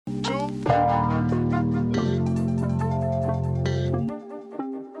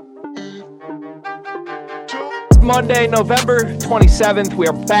Monday, November 27th. We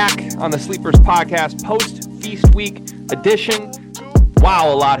are back on the Sleepers Podcast post-Feast Week edition.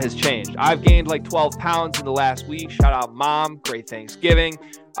 Wow, a lot has changed. I've gained like 12 pounds in the last week. Shout out, Mom. Great Thanksgiving.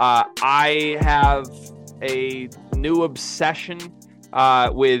 I have a new obsession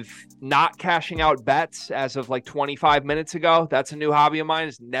with not cashing out bets as of like 25 minutes ago. That's a new hobby of mine,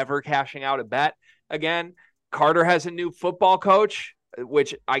 is never cashing out a bet again. Carter has a new football coach,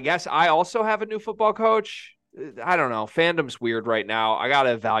 which I guess I also have a new football coach. I don't know. Fandom's weird right now. I got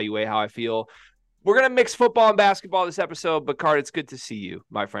to evaluate how I feel. We're going to mix football and basketball this episode, but Card, it's good to see you,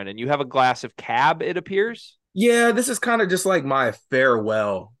 my friend. And you have a glass of Cab, it appears. Yeah, this is kind of just like my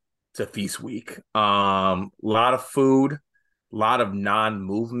farewell to Feast Week. Lot of food, a lot of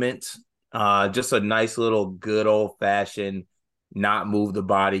non-movement, just a nice little good old-fashioned not move the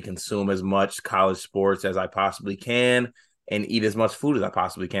body, consume as much college sports as I possibly can, and eat as much food as I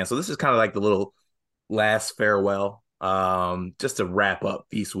possibly can. So this is kind of like the little last farewell, just to wrap up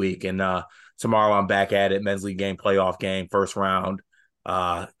Feast Week. And tomorrow I'm back at it, men's league game, playoff game, first round.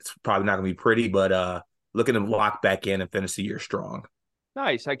 It's probably not gonna be pretty, but looking to lock back in and finish the year strong.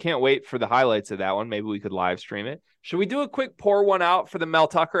 Nice. I can't wait for the highlights of that one. Maybe we could live stream it. Should we do a quick pour one out for the Mel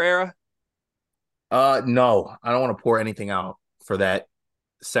Tucker era? No, I don't want to pour anything out for that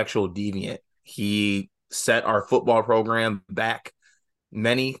sexual deviant. He set our football program back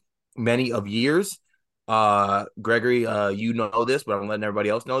many of years. Gregory, you know this, but I'm letting everybody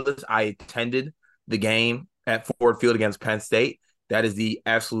else know this. I attended the game at Ford Field against Penn State. That is the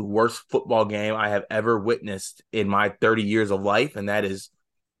absolute worst football game I have ever witnessed in my 30 years of life, and that is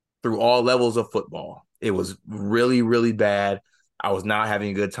through all levels of football. It was really, really bad. I was not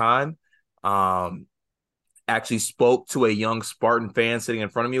having a good time. Actually spoke to a young Spartan fan sitting in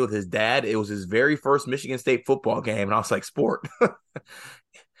front of me with his dad. It was his very first Michigan State football game, and I was like, "Sport."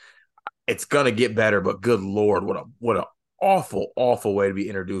 It's gonna get better, but good Lord, what a awful way to be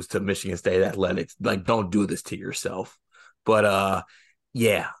introduced to Michigan State athletics. Like, don't do this to yourself. But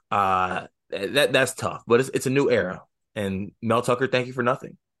that's tough. But it's a new era. And Mel Tucker, thank you for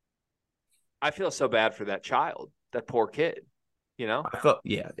nothing. I feel so bad for that child, that poor kid. You know,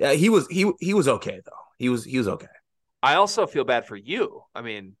 he was okay though. He was okay. I also feel bad for you. I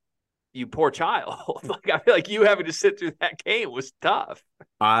mean, you poor child. Like, I feel like you having to sit through that game was tough.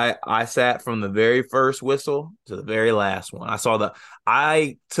 I sat from the very first whistle to the very last one.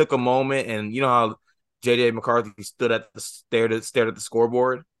 I took a moment, and you know how JJ McCarthy stared at the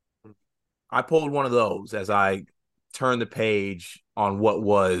scoreboard. I pulled one of those as I turned the page on what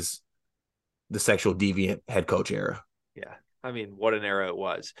was the sexual deviant head coach era. Yeah. I mean, what an era it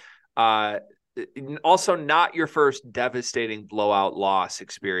was. Also, not your first devastating blowout loss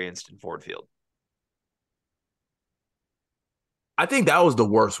experienced in Ford Field. I think that was the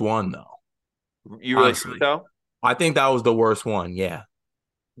worst one, though. You really think so? I think that was the worst one, yeah.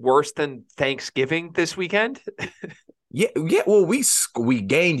 Worse than Thanksgiving this weekend? Yeah. Well, we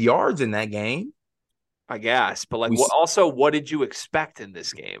gained yards in that game, I guess. But like, what did you expect in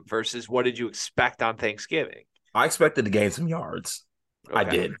this game versus what did you expect on Thanksgiving? I expected to gain some yards. Okay. I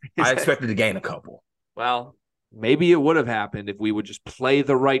did. I expected to gain a couple. Well, maybe it would have happened if we would just play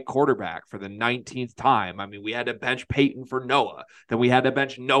the right quarterback for the 19th time. I mean, we had to bench Peyton for Noah. Then we had to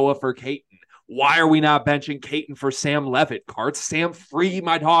bench Noah for Caton. Why are we not benching Caton for Sam Levitt? Carts, Sam Free,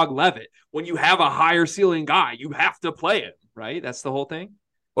 my dog Levitt. When you have a higher ceiling guy, you have to play him, right? That's the whole thing.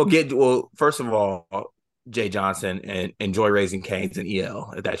 Well, first of all, Jay Johnson, and enjoy raising canes and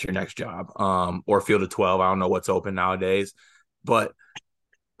EL if that's your next job. Or Field of 12. I don't know what's open nowadays. But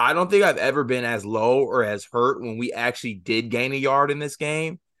I don't think I've ever been as low or as hurt when we actually did gain a yard in this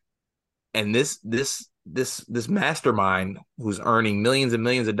game. And this mastermind who's earning millions and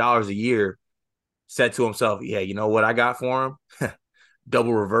millions of dollars a year said to himself, yeah, you know what I got for him?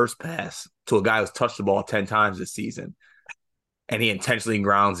 Double reverse pass to a guy who's touched the ball 10 times this season. And he intentionally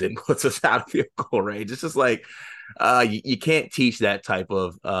grounds it and puts us out of field goal range. It's just like you can't teach that type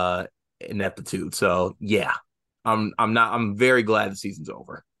of ineptitude. So yeah, I'm very glad the season's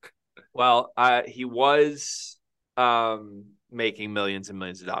over. Well, he was making millions and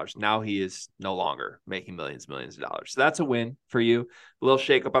millions of dollars. Now he is no longer making millions and millions of dollars. So that's a win for you. A little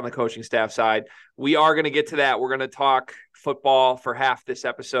shakeup on the coaching staff side. We are going to get to that. We're going to talk football for half this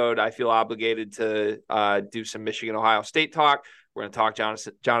episode. I feel obligated to do some Michigan, Ohio State talk. We're going to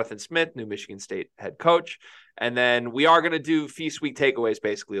talk Jonathan Smith, new Michigan State head coach. And then we are going to do Feast Week takeaways,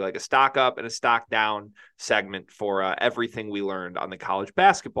 basically like a stock up and a stock down segment for everything we learned on the college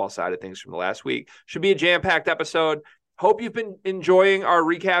basketball side of things from the last week. Should be a jam-packed episode. Hope you've been enjoying our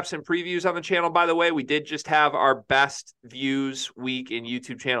recaps and previews on the channel, by the way. We did just have our best views week in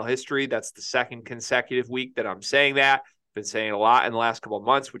YouTube channel history. That's the second consecutive week that I'm saying that. Been saying it a lot in the last couple of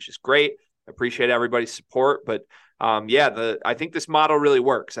months, which is great. I appreciate everybody's support. But I think this model really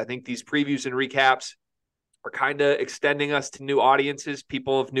works. I think these previews and recaps are kind of extending us to new audiences.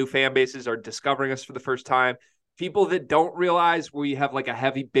 People of new fan bases are discovering us for the first time. People that don't realize we have like a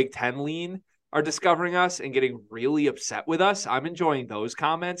heavy Big Ten lean are discovering us and getting really upset with us. I'm enjoying those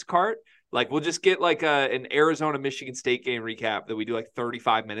comments, Cart. Like, we'll just get like an Arizona-Michigan State game recap that we do like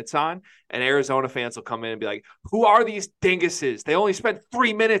 35 minutes on, and Arizona fans will come in and be like, who are these dinguses? They only spent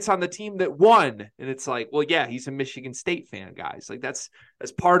 3 minutes on the team that won. And it's like, well, yeah, he's a Michigan State fan, guys. Like, that's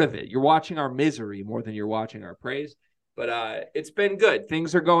part of it. You're watching our misery more than you're watching our praise. But it's been good.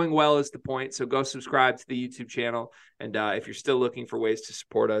 Things are going well is the point. So go subscribe to the YouTube channel. And if you're still looking for ways to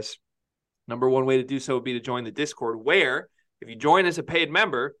support us, number one way to do so would be to join the Discord, where if you join as a paid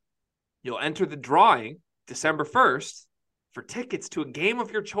member, you'll enter the drawing December 1st for tickets to a game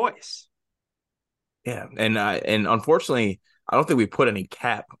of your choice. Yeah, and unfortunately, I don't think we put any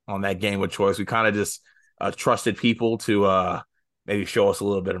cap on that game of choice. We kind of just trusted people to maybe show us a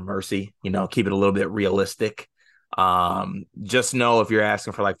little bit of mercy, keep it a little bit realistic. Just know if you're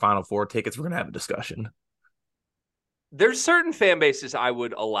asking for like Final Four tickets, we're going to have a discussion. There's certain fan bases I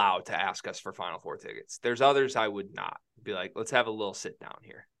would allow to ask us for Final Four tickets. There's others I would not. Be like, let's have a little sit down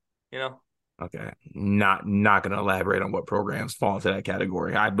here, Okay, not going to elaborate on what programs fall into that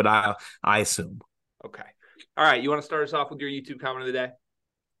category. But I assume. Okay, all right. You want to start us off with your YouTube comment of the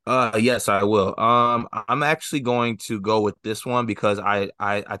day? Yes, I will. I'm actually going to go with this one because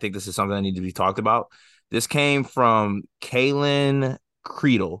I think this is something that needs to be talked about. This came from Kaylin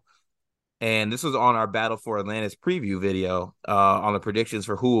Creedle. And this was on our Battle for Atlantis preview video on the predictions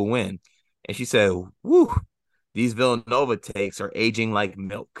for who will win. And she said, woo, these Villanova takes are aging like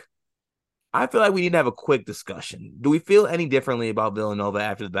milk. I feel like we need to have a quick discussion. Do we feel any differently about Villanova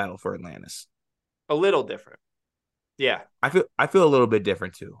after the Battle for Atlantis? A little different. Yeah. I feel a little bit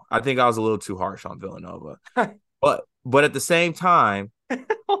different too. I think I was a little too harsh on Villanova. but at the same time,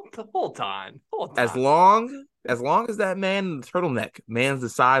 hold on. As long as that man in the turtleneck mans the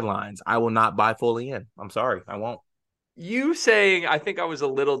sidelines, I will not buy fully in. I'm sorry, I won't. You saying I think I was a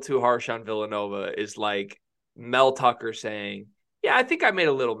little too harsh on Villanova is like Mel Tucker saying, yeah, I think I made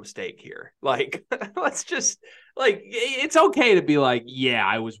a little mistake here. Like, let's just it's okay to be like, yeah,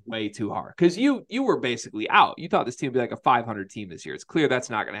 I was way too hard. Because you were basically out. You thought this team would be like a 500 team this year. It's clear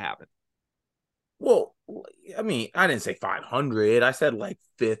that's not going to happen. Well, I mean, I didn't say 500. I said like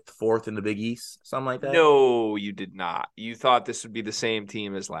 5th, 4th in the Big East, something like that. No, you did not. You thought this would be the same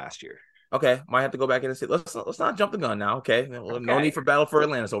team as last year. Okay, might have to go back in and say, let's not jump the gun now. Okay, no need for Battle for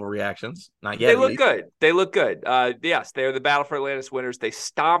Atlantis overreactions. Not yet. They look good. They look good. Yes, they're the Battle for Atlantis winners. They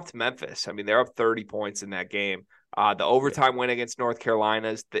stomped Memphis. I mean, they're up 30 points in that game. The overtime win against North Carolina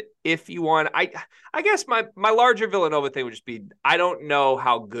is the iffy one. I guess my larger Villanova thing would just be I don't know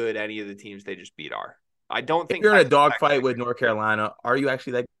how good any of the teams they just beat are. I don't think if you're in a dogfight with North Carolina, are you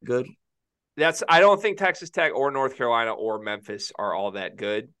actually that good? I don't think Texas Tech or North Carolina or Memphis are all that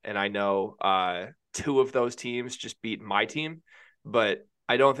good. And I know 2 of those teams just beat my team, but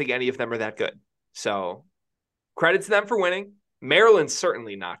I don't think any of them are that good. So credit to them for winning. Maryland's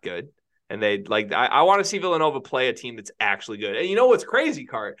certainly not good. And I want to see Villanova play a team that's actually good. And you know what's crazy,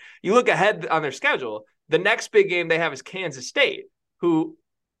 Cart? You look ahead on their schedule. The next big game they have is Kansas State, who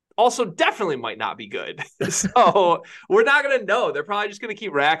also definitely might not be good. So we're not going to know. They're probably just going to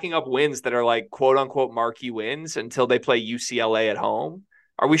keep racking up wins that are like quote unquote marquee wins until they play UCLA at home.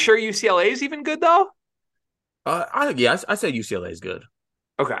 Are we sure UCLA is even good though? I said UCLA is good.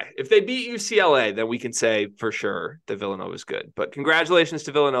 Okay. If they beat UCLA, then we can say for sure that Villanova is good. But congratulations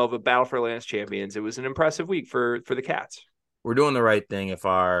to Villanova, Battle for Atlantis champions. It was an impressive week for the Cats. We're doing the right thing if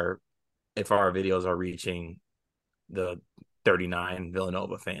our videos are reaching the 39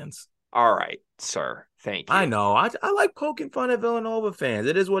 Villanova fans. All right, sir. Thank you. I know. I like poking fun at Villanova fans.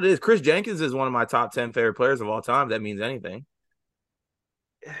 It is what it is. Chris Jenkins is one of my top 10 favorite players of all time. That means anything.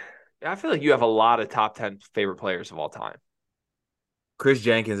 I feel like you have a lot of top 10 favorite players of all time. Chris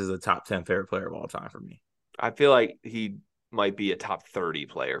Jenkins is a top 10 favorite player of all time for me. I feel like he might be a top 30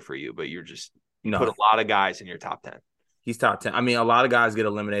 player for you, but you put a lot of guys in your top 10. He's top 10. I mean, a lot of guys get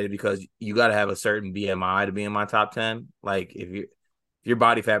eliminated because you got to have a certain BMI to be in my top 10. Like if your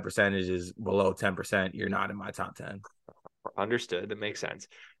body fat percentage is below 10%, you're not in my top 10. Understood. That makes sense.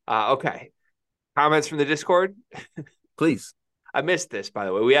 Okay. Comments from the Discord? Please. I missed this, by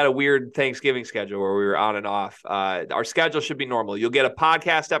the way. We had a weird Thanksgiving schedule where we were on and off. Our schedule should be normal. You'll get a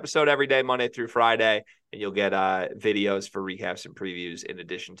podcast episode every day, Monday through Friday. and you'll get videos for recaps and previews in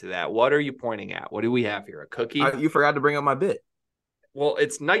addition to that. What are you pointing at? What do we have here? A cookie? You forgot to bring up my bit. Well,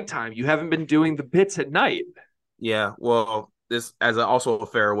 it's nighttime. You haven't been doing the bits at night. Yeah, well, this as also a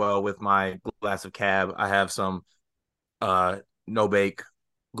farewell with my glass of cab. I have some no bake,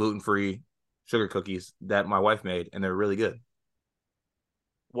 gluten free sugar cookies that my wife made, and they're really good.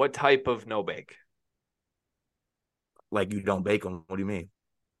 What type of no bake? Like you don't bake them. What do you mean?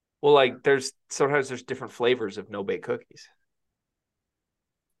 Well, like there's different flavors of no bake cookies.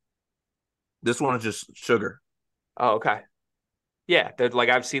 This one is just sugar. Oh, okay. Yeah, they're like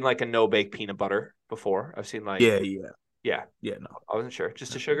I've seen like a no bake peanut butter before. I've seen like Yeah. yeah. No. I wasn't sure.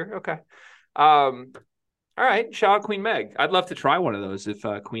 Just a sugar. Okay. All right. Shout out Queen Meg. I'd love to try one of those if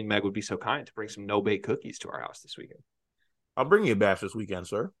Queen Meg would be so kind to bring some no bake cookies to our house this weekend. I'll bring you a batch this weekend,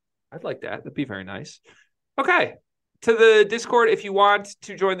 sir. I'd like that. That'd be very nice. Okay. To the Discord. If you want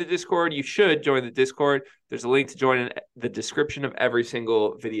to join the Discord, you should join the Discord. There's a link to join in the description of every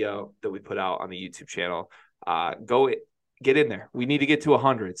single video that we put out on the YouTube channel. Go get in there. We need to get to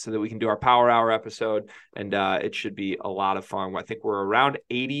 100 so that we can do our Power Hour episode, and it should be a lot of fun. I think we're around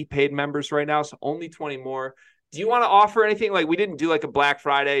 80 paid members right now, so only 20 more. Do you want to offer anything? Like we didn't do like a Black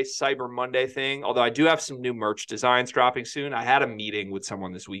Friday, Cyber Monday thing, although I do have some new merch designs dropping soon. I had a meeting with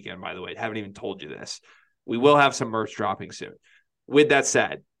someone this weekend, by the way. I haven't even told you this. We will have some merch dropping soon. With that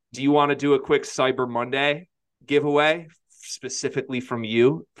said, do you want to do a quick Cyber Monday giveaway specifically from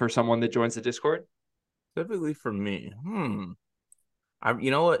you for someone that joins the Discord? Specifically for me,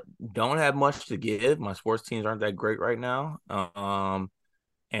 you know what? Don't have much to give. My sports teams aren't that great right now.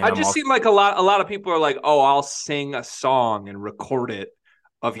 And I just seen like a lot of people are like, oh, I'll sing a song and record it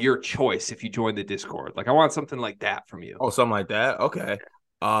of your choice if you join the Discord. Like I want something like that from you. Oh, something like that. Okay.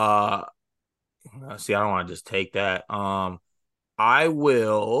 See, I don't want to just take that. I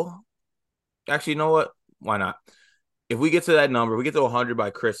will actually, you know what? Why not? If we get to that number, we get to 100 by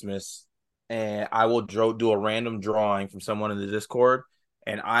Christmas, and I will do a random drawing from someone in the Discord,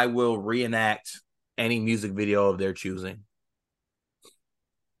 and I will reenact any music video of their choosing.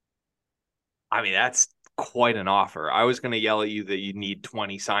 I mean, that's quite an offer. I was going to yell at you that you need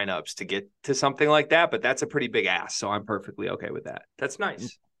 20 signups to get to something like that, but that's a pretty big ask. So I'm perfectly okay with that. That's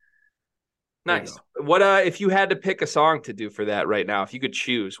nice. Nice. What if you had to pick a song to do for that right now? If you could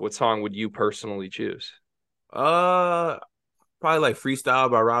choose, what song would you personally choose? Probably like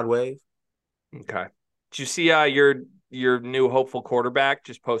Freestyle by Rod Wave. Okay. Did you see your new hopeful quarterback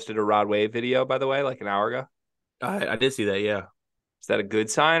just posted a Rod Wave video, by the way, like an hour ago? I did see that, yeah. Is that a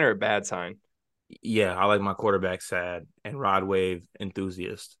good sign or a bad sign? Yeah, I like my quarterback sad and Rod Wave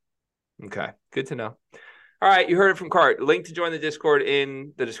enthusiast. Okay, good to know. All right, you heard it from Cart. Link to join the Discord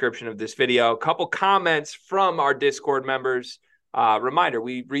in the description of this video. A couple comments from our Discord members. Reminder,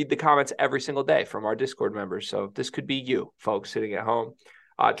 we read the comments every single day from our Discord members. So this could be you, folks, sitting at home.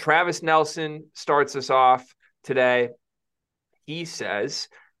 Travis Nelson starts us off today. He says,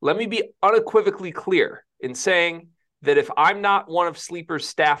 let me be unequivocally clear in saying that if I'm not one of Sleeper's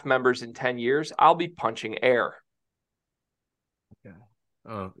staff members in 10 years, I'll be punching air.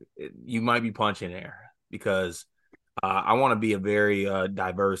 Okay. You might be punching air because I want to be a very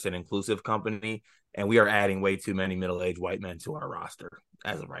diverse and inclusive company, and we are adding way too many middle-aged white men to our roster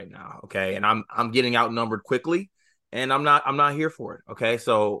as of right now. Okay, and I'm getting outnumbered quickly, and I'm not here for it. Okay,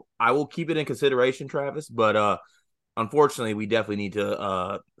 so I will keep it in consideration, Travis, but unfortunately, we definitely need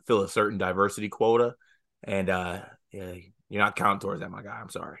to fill a certain diversity quota, and yeah, you're not counting towards that, my guy. I'm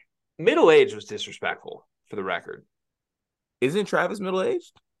sorry. Middle-aged was disrespectful, for the record. Isn't Travis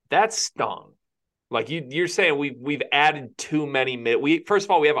middle-aged? That stung. Like you're saying we've added too many first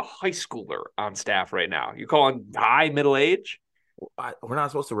of all, we have a high schooler on staff right now. You're calling high middle age? We're not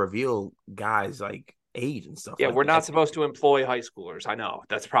supposed to reveal guys like age and stuff. Yeah, like we're that. not supposed to employ high schoolers. I know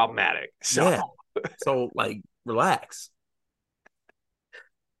that's problematic. So, yeah. So like, relax.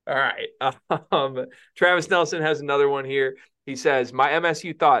 All right. Travis Nelson has another one here. He says, my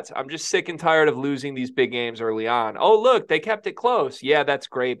MSU thoughts. I'm just sick and tired of losing these big games early on. Oh, look, they kept it close. Yeah, that's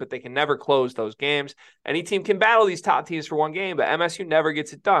great, but they can never close those games. Any team can battle these top teams for one game, but MSU never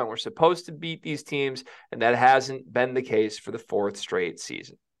gets it done. We're supposed to beat these teams, and that hasn't been the case for the fourth straight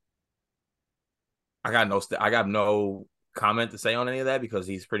season. I got no comment to say on any of that because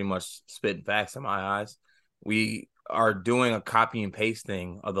he's pretty much spitting facts in my eyes. We are doing a copy and paste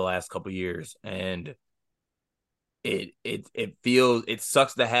thing of the last couple of years, and it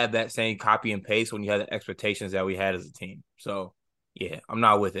sucks to have that same copy and paste when you have the expectations that we had as a team. So yeah, I'm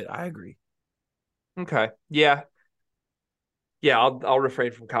not with it. I agree. Okay. Yeah. I'll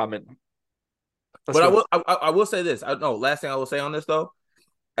refrain from comment. But I will say this. Last thing I will say on this though,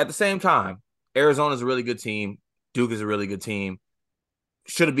 at the same time, Arizona's a really good team. Duke is a really good team.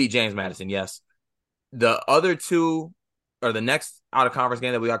 Should have beat James Madison, yes. The other two, or the next out of conference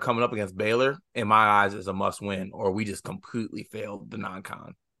game that we got coming up against Baylor, in my eyes, is a must win, or we just completely failed the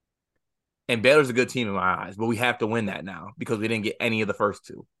non-con. And Baylor's a good team in my eyes, but we have to win that now because we didn't get any of the first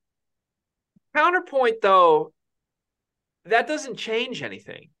two. Counterpoint, though, that doesn't change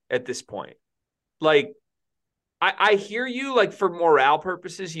anything at this point. Like, I hear you, like, for morale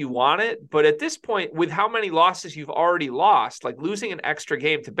purposes, you want it. But at this point, with how many losses you've already lost, like losing an extra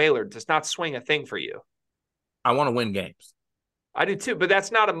game to Baylor does not swing a thing for you. I want to win games. I do too, but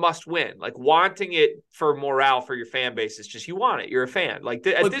that's not a must win. Like wanting it for morale for your fan base is just you want it. You're a fan. Like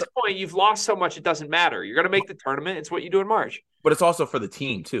at this point, you've lost so much, it doesn't matter. You're going to make the tournament. It's what you do in March. But it's also for the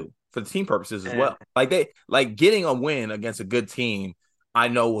team too, for the team purposes as well. Like getting a win against a good team, I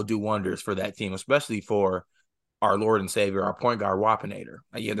know will do wonders for that team, especially for our Lord and Savior, our point guard, Wapinator.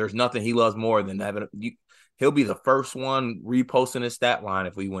 Yeah, there's nothing he loves more than having. He'll be the first one reposting his stat line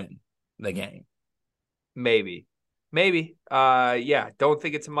if we win the game. Maybe. Yeah, don't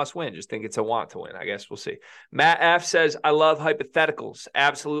think it's a must win. Just think it's a want to win. I guess we'll see. Matt F says, I love hypotheticals.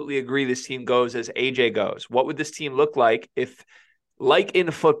 Absolutely agree this team goes as AJ goes. What would this team look like if, like in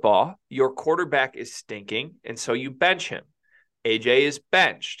football, your quarterback is stinking and so you bench him? AJ is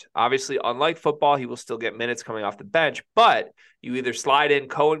benched. Obviously, unlike football, he will still get minutes coming off the bench, but you either slide in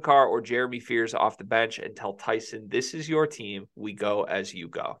Cohen Carr or Jeremy Fears off the bench and tell Tyson, this is your team. We go as you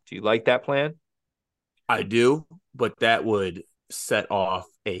go. Do you like that plan? I do, but that would set off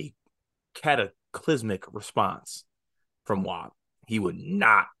a cataclysmic response from Wap. He would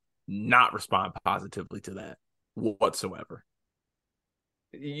not respond positively to that whatsoever.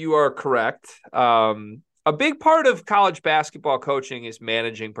 You are correct. A big part of college basketball coaching is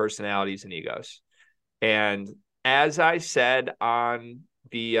managing personalities and egos. And as I said on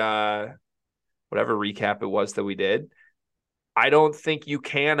the whatever recap it was that we did, I don't think you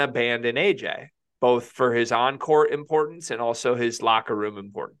can abandon AJ, both for his on-court importance and also his locker room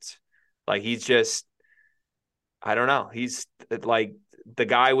importance. Like he's just, I don't know. He's like the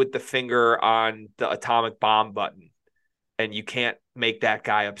guy with the finger on the atomic bomb button. And you can't make that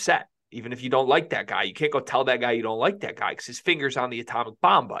guy upset. Even if you don't like that guy, you can't go tell that guy you don't like that guy because his finger's on the atomic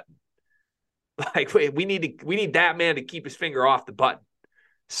bomb button. Like we need that man to keep his finger off the button.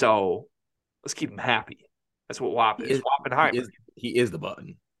 So let's keep him happy. That's what WAP is. Wappenheimer. He is the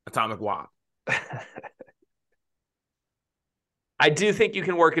button. Atomic WAP. I do think you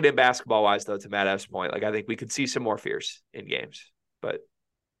can work it in basketball wise though, to Matt F's point. Like I think we could see some more Fears in games. But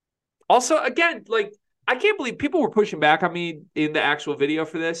also again, like I can't believe people were pushing back on me in the actual video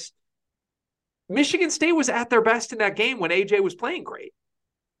for this. Michigan State was at their best in that game when AJ was playing great.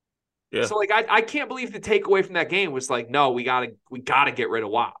 Yeah. So like I can't believe the takeaway from that game was like, no, we gotta get rid of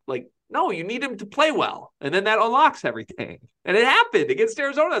Watt. Like, no, you need him to play well. And then that unlocks everything. And it happened against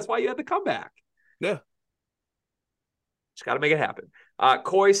Arizona. That's why you had the comeback. Yeah. Just gotta make it happen.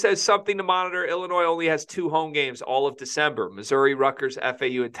 Coy says something to monitor. Illinois only has 2 home games all of December. Missouri, Rutgers,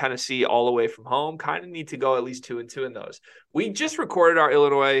 FAU, and Tennessee all away from home. Kind of need to go at least 2-2 in those. We just recorded our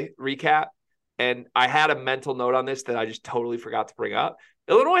Illinois recap. And I had a mental note on this that I just totally forgot to bring up.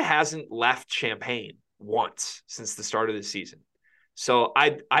 Illinois hasn't left Champaign once since the start of the season. So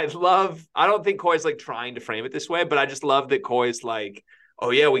I don't think Coy's like trying to frame it this way, but I just love that Coy's like,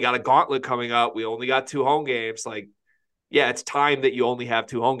 oh yeah, we got a gauntlet coming up. We only got 2 home games. Like, yeah, it's time that you only have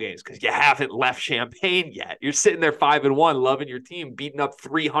 2 home games because you haven't left Champaign yet. You're sitting there 5-1, loving your team, beating up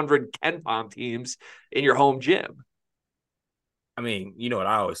 300 KenPom teams in your home gym. I mean, you know what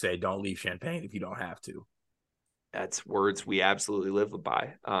I always say, don't leave Champaign if you don't have to. That's words we absolutely live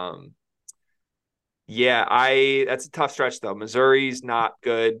by. That's a tough stretch, though. Missouri's not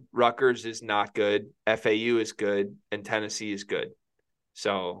good. Rutgers is not good. FAU is good. And Tennessee is good.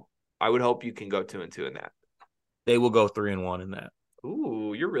 So I would hope you can go 2-2 in that. They will go 3-1 in that.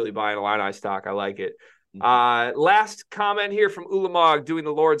 Ooh, you're really buying Illini stock. I like it. Last comment here from Ulamog, doing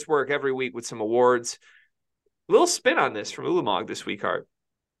the Lord's work every week with some awards. Little spin on this from Ulamog this week, Art.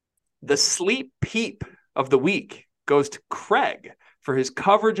 The sleep peep of the week goes to Craig for his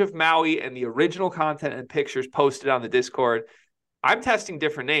coverage of Maui and the original content and pictures posted on the Discord. I'm testing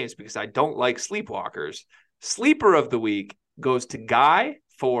different names because I don't like sleepwalkers. Sleeper of the week goes to Guy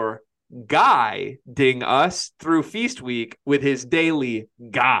for guiding us through Feast Week with his daily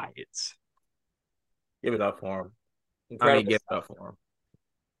guides. Give it up for him. Give it up for him.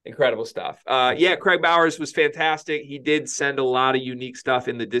 Incredible stuff. Craig Bowers was fantastic. He did send a lot of unique stuff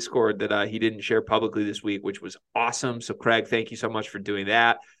in the Discord that he didn't share publicly this week, which was awesome. So, Craig, thank you so much for doing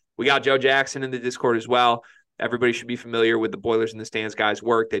that. We got Joe Jackson in the Discord as well. Everybody should be familiar with the Boilers in the Stands guys'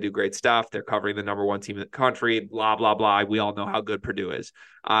 work. They do great stuff. They're covering the number one team in the country, blah, blah, blah. We all know how good Purdue is.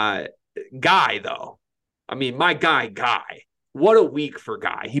 Guy, though. I mean, my guy. What a week for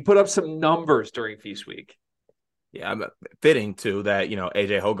Guy. He put up some numbers during Feast Week. Yeah, fitting too that,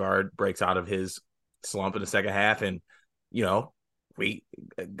 AJ Hoggard breaks out of his slump in the second half, and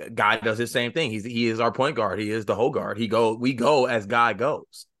Guy does his same thing. He is our point guard. He is the Hoggard. We go as Guy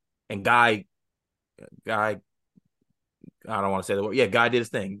goes, and Guy. I don't want to say the word. Yeah, Guy did his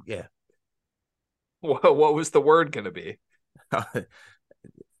thing. Yeah. What was the word going to be?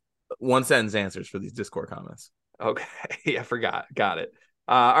 One sentence answers for these Discord comments. Okay. I forgot. Got it.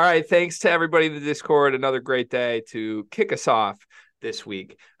 All right. Thanks to everybody in the Discord. Another great day to kick us off this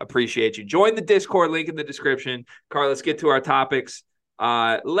week. Appreciate you. Join the Discord, link in the description. Carl, let's get to our topics.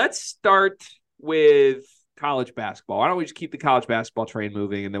 Let's start with college basketball. Why don't we just keep the college basketball train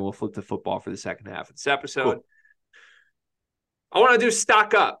moving, and then we'll flip to football for the second half of this episode. Cool. I want to do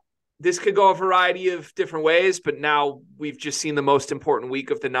stock up. This could go a variety of different ways, but now we've just seen the most important week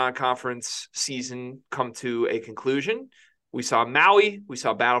of the non-conference season come to a conclusion. We saw Maui, we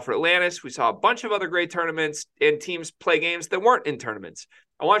saw Battle for Atlantis, we saw a bunch of other great tournaments and teams play games that weren't in tournaments.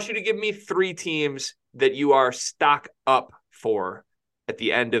 I want you to give me 3 teams that you are stock up for at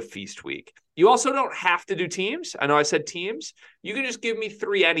the end of Feast Week. You also don't have to do teams. I know I said teams. You can just give me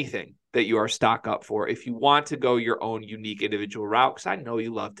 3 anything that you are stock up for if you want to go your own unique individual route, because I know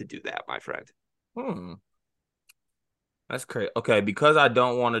you love to do that, my friend. That's crazy. Okay, because I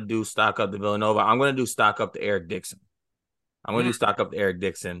don't want to do stock up to Villanova, I'm going to do stock up to Eric Dixon. I'm going to do stock up to Eric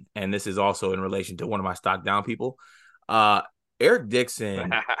Dixon, and this is also in relation to one of my stock down people. Eric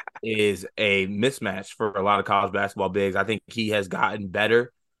Dixon is a mismatch for a lot of college basketball bigs. I think he has gotten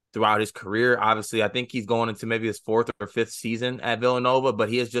better throughout his career. Obviously, I think he's going into maybe his 4th or 5th season at Villanova, but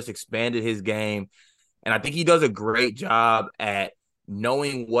he has just expanded his game. And I think he does a great job at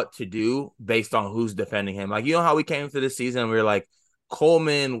knowing what to do based on who's defending him. Like, how we came to this season and we were like,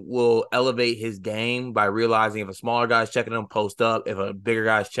 Coleman will elevate his game by realizing if a smaller guy's checking him, post up. If a bigger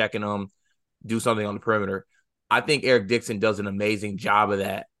guy's checking him, do something on the perimeter. I think Eric Dixon does an amazing job of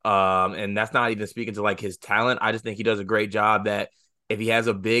that. And that's not even speaking to like his talent. I just think he does a great job that if he has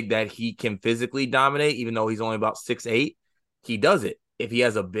a big that he can physically dominate, even though he's only about 6'8", he does it. If he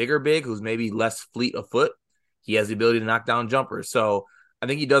has a bigger big who's maybe less fleet of foot, he has the ability to knock down jumpers. So I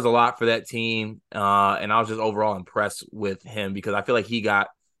think he does a lot for that team. And I was just overall impressed with him because I feel like he got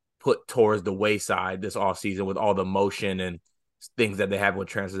put towards the wayside this offseason with all the motion and things that they have with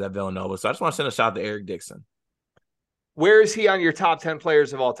transfers at Villanova. So I just want to send a shout out to Eric Dixon. Where is he on your top 10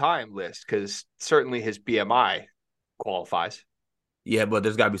 players of all time list? Because certainly his BMI qualifies. Yeah, but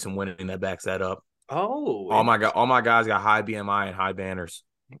there's got to be some winning that backs that up. Oh, all my guys got high BMI and high banners.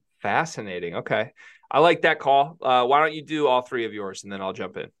 Fascinating. Okay, I like that call. Why don't you do all 3 of yours and then I'll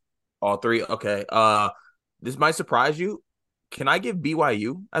jump in. All 3. Okay. This might surprise you. Can I give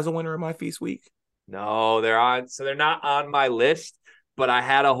BYU as a winner of my Feast Week? No, they're not on my list. But I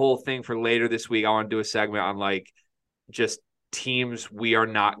had a whole thing for later this week. I want to do a segment on like just teams we are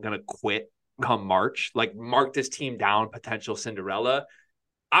not going to quit come March. Like mark this team down, potential Cinderella.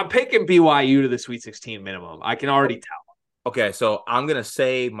 I'm picking BYU to the Sweet 16 minimum. I can already tell. Okay, so I'm gonna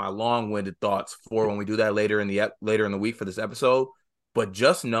save my long-winded thoughts for when we do that later in the week for this episode. But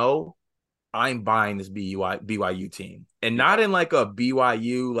just know, I'm buying this BYU team, and not in like a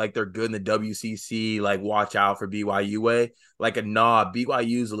BYU like they're good in the WCC, like watch out for BYU way. Like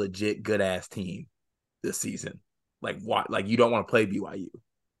BYU's a legit good ass team this season. Like what? Like you don't want to play BYU.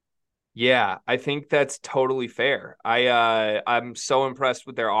 Yeah, I think that's totally fair. I'm so impressed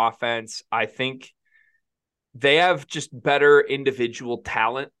with their offense. I think they have just better individual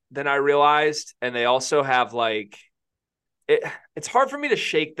talent than I realized. And they also have like it's hard for me to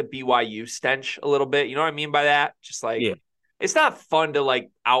shake the BYU stench a little bit. You know what I mean by that? Just like It's not fun to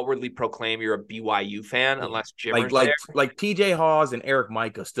like outwardly proclaim you're a BYU fan unless Jimmer's there. Like TJ Hawes and Eric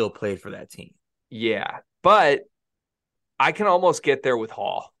Micah still played for that team. Yeah, but I can almost get there with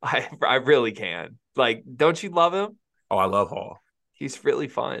Hall. I really can. Like, don't you love him? Oh, I love Hall. He's really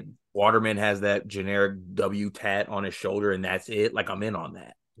fun. Waterman has that generic W tat on his shoulder, and that's it. Like, I'm in on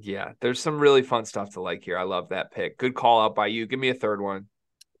that. Yeah, there's some really fun stuff to like here. I love that pick. Good call out by you. Give me a third one.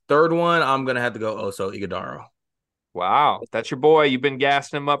 Third one, I'm going to have to go Oso Ighodaro. Wow, that's your boy. You've been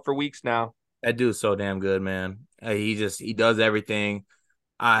gassing him up for weeks now. That dude's so damn good, man. He does everything.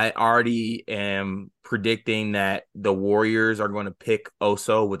 I already am predicting that the Warriors are going to pick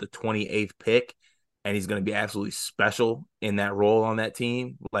Oso with the 28th pick, and he's going to be absolutely special in that role on that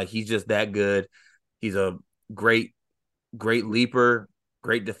team. Like, he's just that good. He's a great leaper,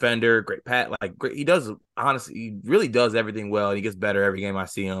 great defender, great pat. Like great, he does honestly, he really does everything well, and he gets better every game I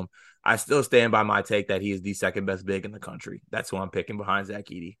see him. I still stand by my take that he is the second best big in the country. That's who I'm picking behind Zach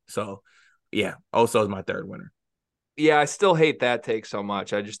Edey. So, yeah, Oso is my third winner. Yeah, I still hate that take so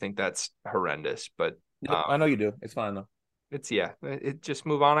much. I just think that's horrendous. But Yep, I know you do. It's fine though. it just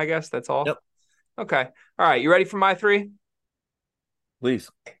move on, I guess. That's all. Yep, Okay. All right. You ready for my three? please.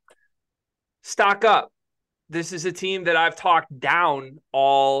 Stock up. This is a team that I've talked down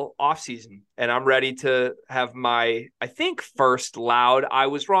all offseason, and I'm ready to have my, I think, first loud I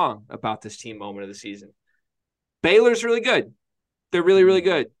was wrong about this team moment of the season. Baylor's really good. They're really, really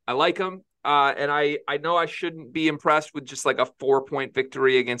good. I like them. And I know I shouldn't be impressed with just like a 4-point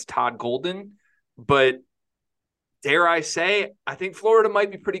victory against Todd Golden, but dare I say, I think Florida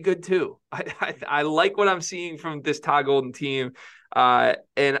might be pretty good too. I like what I'm seeing from this Todd Golden team.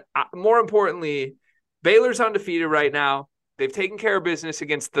 More importantly, Baylor's undefeated right now. They've taken care of business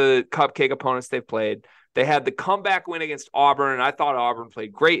against the cupcake opponents they've played. They had the comeback win against Auburn, and I thought Auburn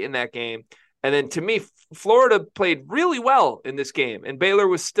played great in that game. And then to me, Florida played really well in this game, and Baylor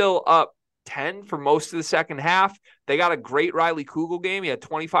was still up 10 for most of the second half. They got a great Riley Kugel game. He had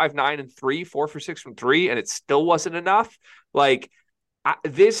 25, 9, and 3, 4 for 6 from 3, and it still wasn't enough.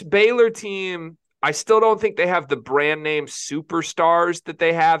 This Baylor team, I still don't think they have the brand name superstars that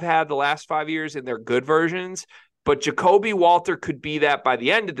they have had the last 5 years in their good versions, but Jacoby Walter could be that by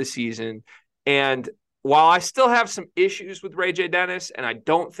the end of the season. And while I still have some issues with Ray J. Dennis, and I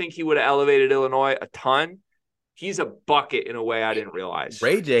don't think he would have elevated Illinois a ton, he's a bucket in a way I didn't realize.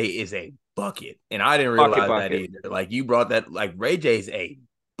 Ray J is a bucket, and I didn't realize that either. Like you brought that, like Ray J's a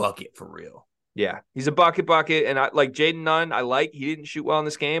bucket for real. Yeah, he's a bucket, and I like Jaden Nunn. He didn't shoot well in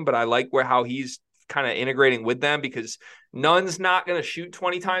this game, but I like how he's kind of integrating with them because Nunn's not going to shoot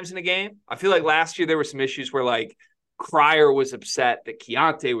 20 times in a game. I feel like last year there were some issues where like Cryer was upset that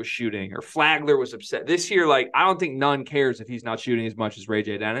Keontae was shooting or Flagler was upset. This year, like, I don't think Nunn cares if he's not shooting as much as Ray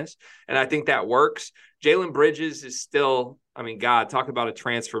J. Dennis. And I think that works. Jalen Bridges is still, I mean, God, talk about a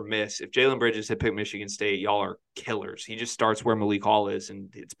transfer miss. If Jalen Bridges had picked Michigan State, y'all are killers. He just starts where Malik Hall is,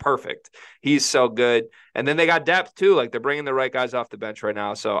 and it's perfect. He's so good. And then they got depth, too. Like, they're bringing the right guys off the bench right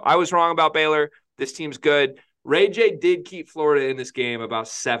now. So I was wrong about Baylor. This team's good. Ray J did keep Florida in this game about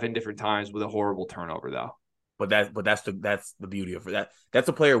 7 different times with a horrible turnover, though. But that's the beauty of that. That's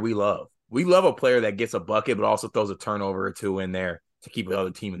a player we love. We love a player that gets a bucket, but also throws a turnover or two in there to keep the other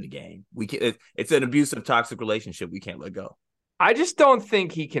team in the game. It's an abusive, toxic relationship we can't let go. I just don't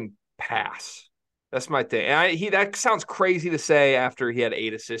think he can pass. That's my thing. And that sounds crazy to say after he had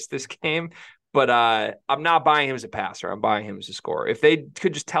 8 assists this game, but I'm not buying him as a passer. I'm buying him as a scorer. If they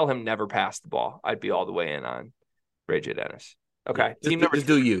could just tell him never pass the ball, I'd be all the way in on Ray J. Dennis. Okay. Just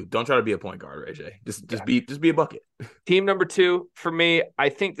do you. Don't try to be a point guard, Ray J. Just be a bucket. Team number 2 for me, I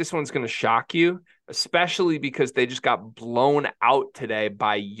think this one's going to shock you, especially because they just got blown out today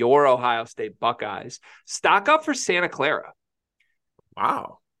by your Ohio State Buckeyes. Stock up for Santa Clara.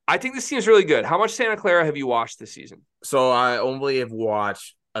 Wow. I think this team's really good. How much Santa Clara have you watched this season? So I only have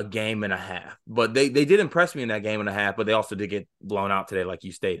watched a game and a half, but they did impress me in that game and a half, but they also did get blown out today, like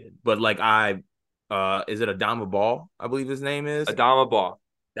you stated. But like is it Adama Ball? I believe his name is Adama Ball.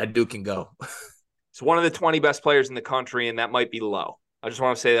 That dude can go. It's one of the 20 best players in the country, and that might be low. I just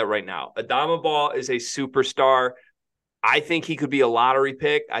want to say that right now. Adama Ball is a superstar. I think he could be a lottery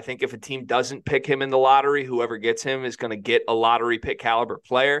pick. I think if a team doesn't pick him in the lottery, whoever gets him is going to get a lottery pick caliber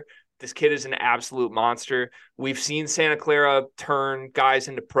player. This kid is an absolute monster. We've seen Santa Clara turn guys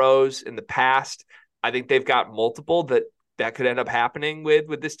into pros in the past. I think they've got multiple that could end up happening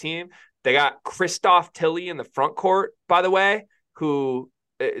with this team. They got Christoph Tilley in the front court, by the way, who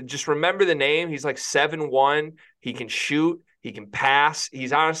just remember the name. He's like 7'1". He can shoot. He can pass.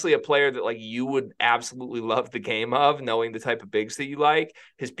 He's honestly a player that like you would absolutely love the game of, knowing the type of bigs that you like.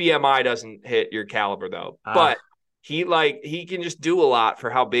 His BMI doesn't hit your caliber though, but he can just do a lot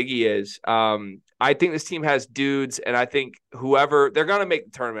for how big he is. I think this team has dudes, and I think they're going to make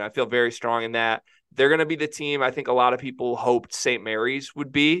the tournament. I feel very strong in that. They're going to be the team I think a lot of people hoped St. Mary's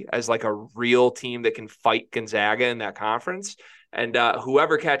would be as like a real team that can fight Gonzaga in that conference. And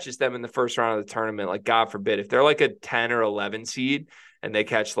whoever catches them in the first round of the tournament, like God forbid, if they're like a 10 or 11 seed and they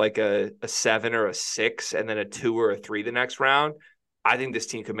catch like a 7 or a 6 and then a 2 or a 3 the next round, I think this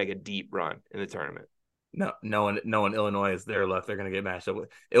team could make a deep run in the tournament. No one Illinois is there left. They're going to get matched up with.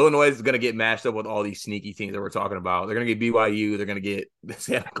 Illinois is going to get matched up with all these sneaky teams that we're talking about. They're going to get BYU. They're going to get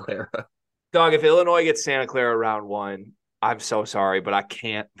Santa Clara. Dog, if Illinois gets Santa Clara round 1, I'm so sorry, but I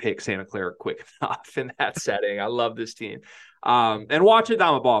can't pick Santa Clara quick enough in that setting. I love this team. And watch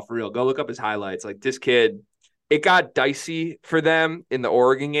Adama Ball for real. Go look up his highlights. Like this kid, it got dicey for them in the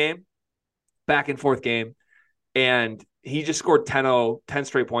Oregon game, back and forth game. And he just scored 10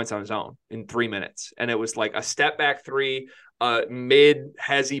 straight points on his own in 3 minutes. And it was like a step back three, mid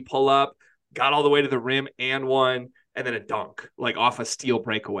hezzy pull up, got all the way to the rim and one, and then a dunk, like off a steal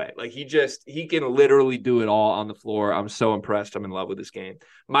breakaway. Like he can literally do it all on the floor. I'm so impressed. I'm in love with this game.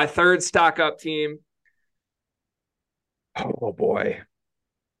 My third stock up team. Oh boy.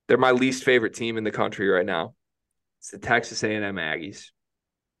 They're my least favorite team in the country right now. It's the Texas A&M Aggies.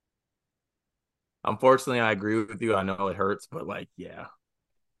 Unfortunately, I agree with you. I know it hurts, but like, yeah.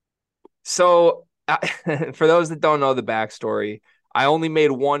 So for those that don't know the backstory, I only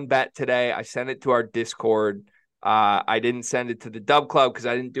made one bet today. I sent it to our Discord. I didn't send it to the Dub Club because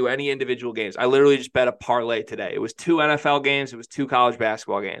I didn't do any individual games. I literally just bet a parlay today. It was 2 NFL games. It was 2 college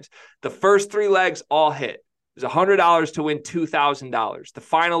basketball games. The first 3 legs all hit. It was $100 to win $2,000. The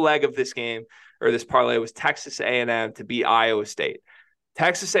final leg of this game or this parlay was Texas A&M to beat Iowa State.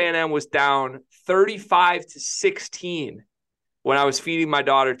 Texas A&M was down 35-16 when I was feeding my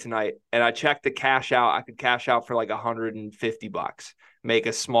daughter tonight, and I checked the cash out. I could cash out for like $150, make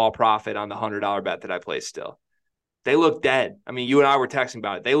a small profit on the $100 bet that I placed still. They look dead. I mean, you and I were texting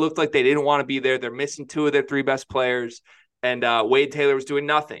about it. They looked like they didn't want to be there. They're missing 2 of their 3 best players, and Wade Taylor was doing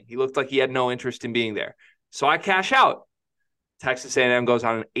nothing. He looked like he had no interest in being there. So I cash out. Texas A&M goes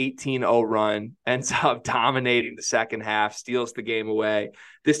on an 18-0 run, ends up dominating the second half, steals the game away.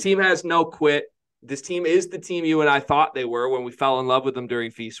 This team has no quit. This team is the team you and I thought they were when we fell in love with them during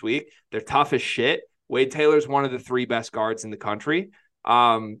Feast Week. They're tough as shit. Wade Taylor's one of the 3 best guards in the country.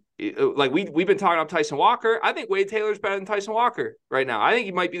 Like we've been talking about Tyson Walker. I think Wade Taylor's better than Tyson Walker right now. I think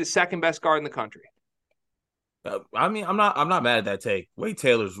he might be the 2nd best guard in the country. I mean, I'm not mad at that take. Wade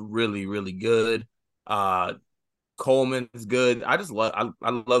Taylor's really, really good. Coleman's good. I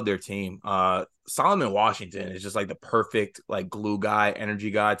love their team. Solomon Washington is just like the perfect like glue guy, energy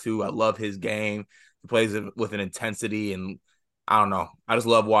guy too. I love his game. He plays with an intensity, and I don't know. I just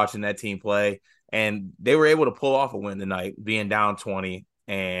love watching that team play. And they were able to pull off a win tonight, being down 20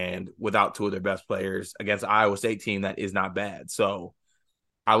 and without 2 of their best players against the Iowa State team that is not bad. So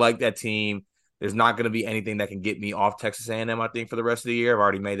I like that team. There's not going to be anything that can get me off Texas A&M, I think, for the rest of the year. I've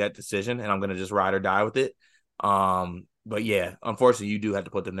already made that decision, and I'm going to just ride or die with it. But yeah, unfortunately, you do have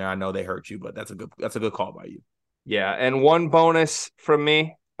to put them there. I know they hurt you, but that's a good call by you. Yeah, and one bonus from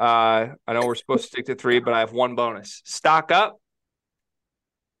me. I know we're supposed to stick to 3, but I have one bonus. Stock up.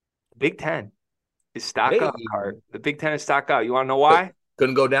 Big Ten is stock up card. The Big Ten is stock up. You want to know why?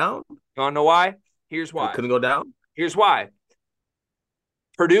 Couldn't go down? You want to know why? Here's why. Couldn't go down? Here's why.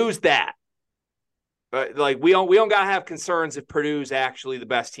 Purdue's that. Like we don't gotta have concerns if Purdue's actually the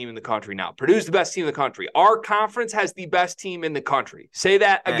best team in the country now. Purdue's the best team in the country. Our conference has the best team in the country. Say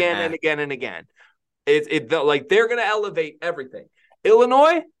that again and again and again. Like they're gonna elevate everything.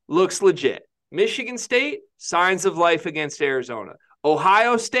 Illinois looks legit. Michigan State, signs of life against Arizona.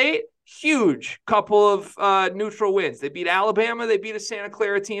 Ohio State, huge couple of neutral wins. They beat Alabama. They beat a Santa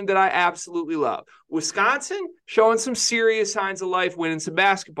Clara team that I absolutely love. Wisconsin, showing some serious signs of life, winning some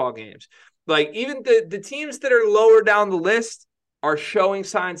basketball games. Like even the teams that are lower down the list are showing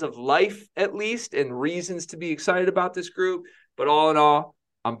signs of life at least and reasons to be excited about this group. But all in all,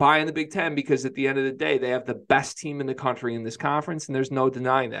 I'm buying the Big Ten because at the end of the day, they have the best team in the country in this conference, and there's no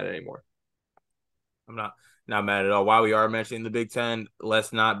denying that anymore. I'm not mad at all. While we are mentioning the Big Ten,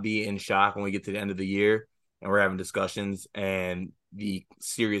 let's not be in shock when we get to the end of the year and we're having discussions and the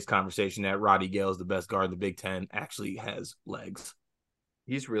serious conversation that Roddy Gale is the best guard in the Big Ten actually has legs.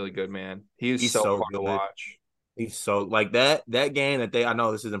 He's really good, man. He's so fun to watch. He's so like that game that I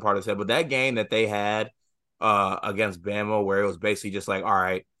know this isn't part of the set, but that game that they had against Bama where it was basically just like, all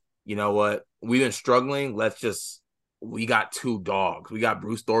right, you know what? We've been struggling. We got 2 dogs. We got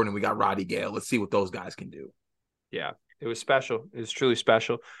Bruce Thornton and we got Roddy Gale. Let's see what those guys can do. Yeah, it was special. It was truly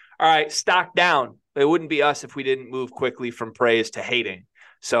special. All right, stock down. It wouldn't be us if we didn't move quickly from praise to hating.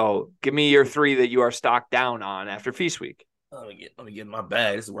 So give me your 3 that you are stocked down on after Feast Week. Let me get in my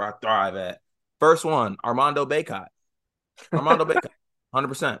bag. This is where I thrive at. First one, Armando Bacot.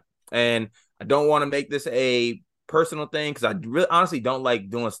 100%. And I don't want to make this a personal thing because I really honestly don't like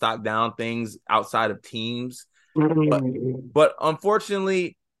doing stock down things outside of teams. But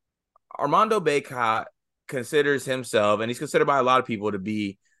unfortunately, Armando Bacot considers himself, and he's considered by a lot of people to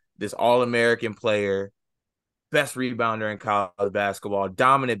be this All-American player, best rebounder in college basketball,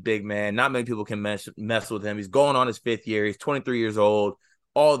 dominant big man. Not many people can mess with him. He's going on his 5th year. He's 23 years old.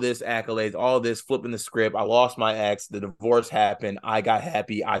 All this accolades, all this flipping the script. I lost my ex. The divorce happened. I got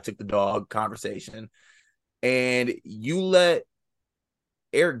happy. I took the dog conversation. And you let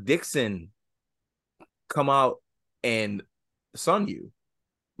Eric Dixon come out and sun you,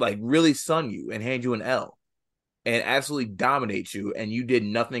 like really sun you and hand you an L and absolutely dominate you, and you did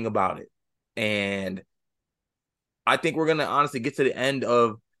nothing about it. And I think we're gonna honestly get to the end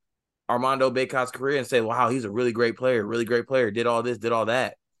of Armando Bacot's career and say, wow, he's a really great player, did all this, did all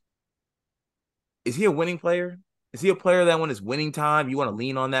that. Is he a winning player? Is he a player that when it's winning time, you want to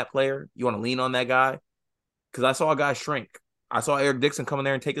lean on that player? You want to lean on that guy? Because I saw a guy shrink. I saw Eric Dixon come in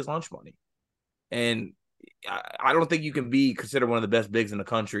there and take his lunch money. And I don't think you can be considered one of the best bigs in the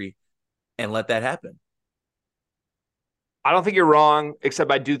country and let that happen. I don't think you're wrong,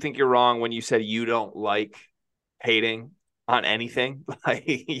 except I do think you're wrong when you said you don't like hating on anything. Like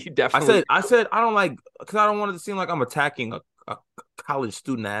you definitely. I said I don't like, because I don't want it to seem like I'm attacking a college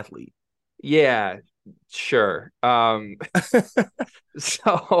student athlete. Yeah, sure. So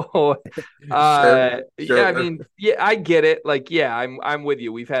Sure. yeah, I mean, yeah, I get it. Like, yeah, I'm with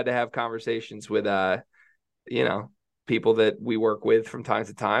you. We've had to have conversations with you know, people that we work with from time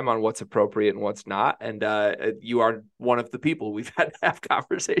to time on what's appropriate and what's not. And you are one of the people we've had to have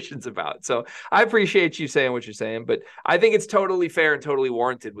conversations about. So I appreciate you saying what you're saying, but I think it's totally fair and totally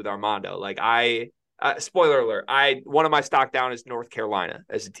warranted with Armando. Like spoiler alert, one of my stock down is North Carolina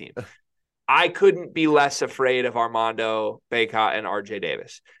as a team. I couldn't be less afraid of Armando Bacot and RJ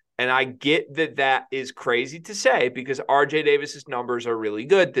Davis. And I get that is crazy to say because RJ Davis's numbers are really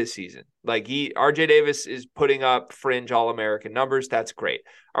good this season. Like RJ Davis is putting up fringe All-American numbers. That's great.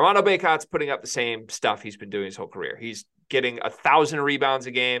 Armando Bacot's putting up the same stuff he's been doing his whole career. He's getting 1,000 rebounds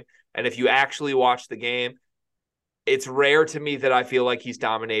a game. And if you actually watch the game, it's rare to me that I feel like he's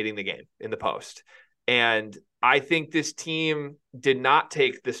dominating the game in the post. And I think this team did not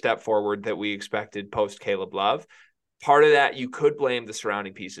take the step forward that we expected post Caleb Love. Part of that you could blame the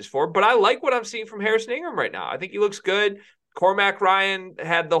surrounding pieces for, but I like what I'm seeing from Harrison Ingram right now. I think he looks good. Cormac Ryan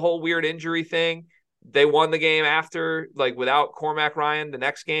had the whole weird injury thing. They won the game after, like without Cormac Ryan the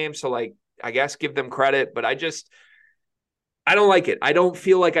next game. So like, I guess give them credit, but I don't like it. I don't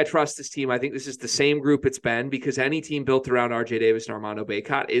feel like I trust this team. I think this is the same group it's been because any team built around RJ Davis and Armando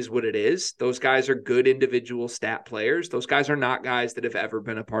Bacot is what it is. Those guys are good individual stat players. Those guys are not guys that have ever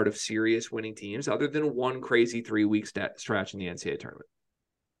been a part of serious winning teams other than one crazy 3-week stretch in the NCAA tournament.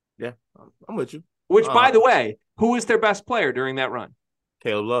 Yeah, I'm with you. Which, by the way, who was their best player during that run?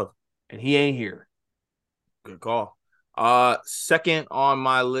 Caleb Love. And he ain't here. Good call. Second on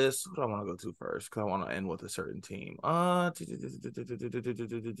my list, what do I want to go to first? Because I want to end with a certain team. Okay,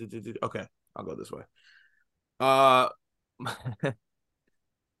 I'll go this way.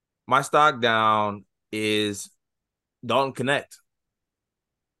 My stock down is Dalton Knecht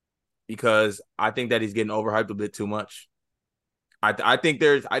because I think that he's getting overhyped a bit too much. I think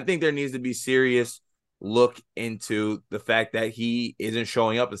there needs to be serious look into the fact that he isn't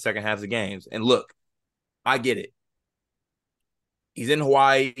showing up in second halves of games. And look, I get it. He's in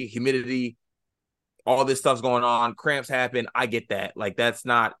Hawaii, humidity, all this stuff's going on, cramps happen. I get that. Like that's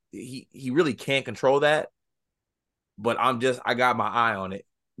not he really can't control that. But I got my eye on it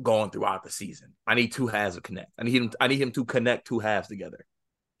going throughout the season. I need two halves to connect. I need him to connect two halves together.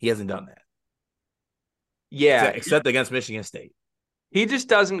 He hasn't done that. Yeah. Except against Michigan State. He just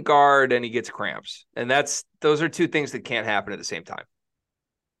doesn't guard and he gets cramps. And those are two things that can't happen at the same time.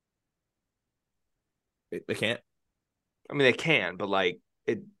 They can't. I mean, they can, but like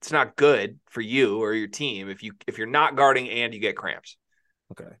it's not good for you or your team if you're not guarding and you get cramps.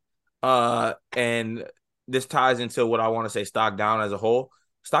 Okay. And this ties into what I want to say stock down as a whole.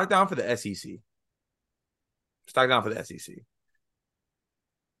 Stock down for the SEC. Stock down for the SEC.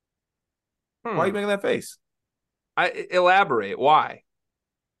 Why are you making that face? Elaborate. Why?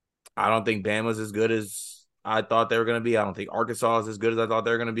 I don't think Bama's as good as I thought they were going to be. I don't think Arkansas is as good as I thought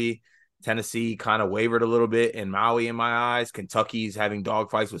they were going to be. Tennessee kind of wavered a little bit in Maui in my eyes. Kentucky's having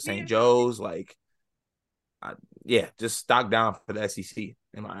dogfights with St. Joe's. Like, just stock down for the SEC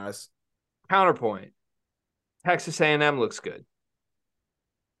in my eyes. Counterpoint. Texas A&M looks good.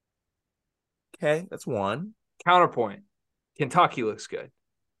 Okay, that's one. Counterpoint. Kentucky looks good.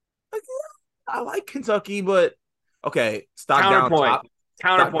 I like Kentucky, but okay. Stock Counterpoint. down.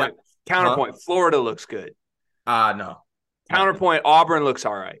 Counterpoint. Counterpoint. Huh? Florida looks good. No. Counterpoint. Auburn looks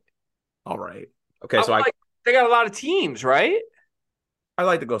all right. All right. Okay, so they got a lot of teams, right? I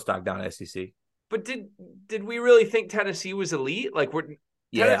like to go stock down SEC. But did we really think Tennessee was elite? Like Tennessee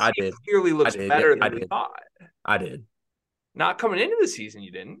I did. Clearly looks better than we thought. I did. Not coming into the season,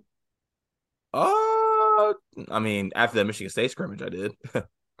 you didn't. I mean, after the Michigan State scrimmage, I did.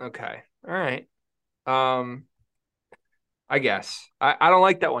 Okay. All right. I guess. I don't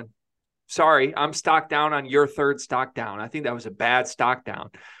like that one. Sorry, I'm stock down on your third stock down. I think that was a bad stock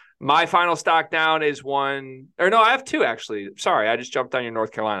down. My final stock down is one, or no, I have two actually. Sorry, I just jumped on your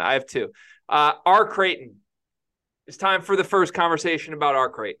North Carolina. I have two. R. Creighton. It's time for the first conversation about R.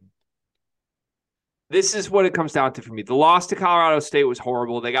 Creighton. This is what it comes down to for me. The loss to Colorado State was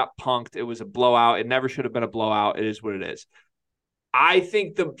horrible. They got punked. It was a blowout. It never should have been a blowout. It is what it is. I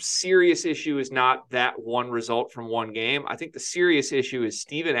think the serious issue is not that one result from one game. I think the serious issue is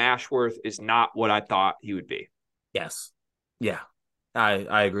Stephen Ashworth is not what I thought he would be. Yes. Yeah.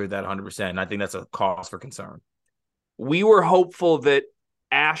 I agree with that 100%. And I think that's a cause for concern. We were hopeful that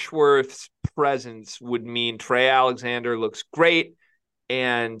Ashworth's presence would mean Trey Alexander looks great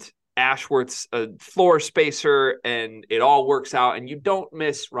and Ashworth's a floor spacer and it all works out and you don't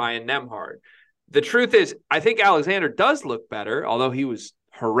miss Ryan Nembhard. The truth is, I think Alexander does look better, although he was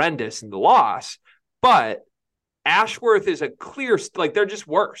horrendous in the loss. But Ashworth is a clear, like they're just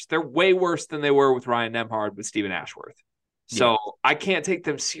worse. They're way worse than they were with Ryan Nembhard with Stephen Ashworth. So I can't take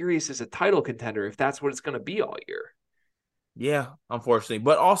them serious as a title contender if that's what it's going to be all year. Yeah, unfortunately.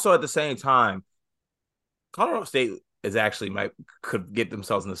 But also at the same time, Colorado State is actually could get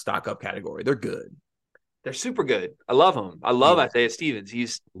themselves in the stock up category. They're good. They're super good. I love them. I love Isaiah Stevens.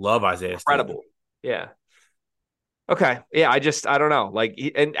 He's incredible. Yeah. Okay. Yeah. I don't know. Like,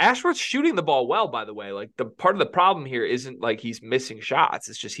 and Ashworth's shooting the ball well, by the way. Like, the part of the problem here isn't like he's missing shots.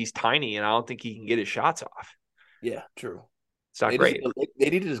 It's just he's tiny and I don't think he can get his shots off. Yeah, true. It's not great. They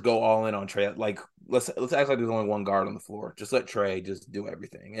need to just go all in on Trey. Like, let's act like there's only one guard on the floor. Just let Trey just do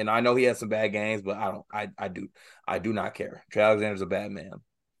everything. And I know he has some bad games, but I do not care. Trey Alexander's a bad man.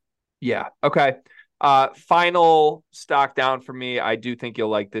 Yeah. Okay. Final stock down for me. I do think you'll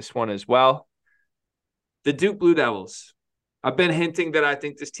like this one as well. The Duke Blue Devils. I've been hinting that I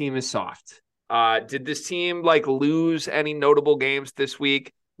think this team is soft. Did this team lose any notable games this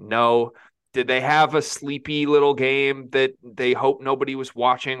week? No. Did they have a sleepy little game that they hope nobody was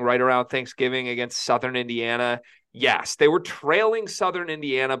watching right around Thanksgiving against Southern Indiana? Yes, they were trailing Southern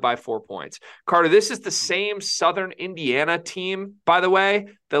Indiana by 4 points. Carter, this is the same Southern Indiana team, by the way,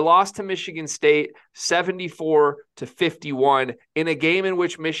 that lost to Michigan State 74-51 in a game in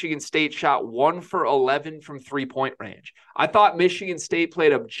which Michigan State shot 1 for 11 from 3-point range. I thought Michigan State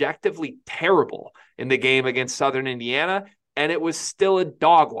played objectively terrible in the game against Southern Indiana, and it was still a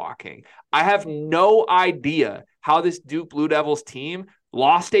dog walking. I have no idea how this Duke Blue Devils team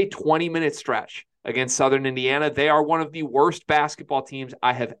lost a 20-minute stretch against Southern Indiana. They are one of the worst basketball teams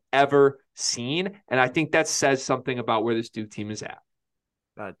I have ever seen, and I think that says something about where this Duke team is at.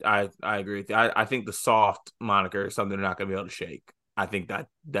 I agree with you. I think the soft moniker is something they're not going to be able to shake. I think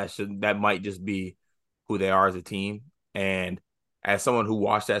that might just be who they are as a team. And as someone who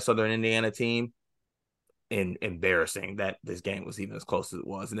watched that Southern Indiana team, embarrassing that this game was even as close as it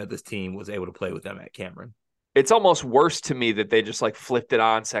was and that this team was able to play with them at Cameron. It's almost worse to me that they just flipped it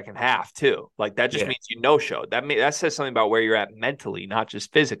on second half too. That just means you no-showed. That says something about where you're at mentally, not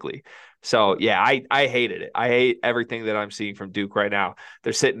just physically. So yeah, I hated it. I hate everything that I'm seeing from Duke right now.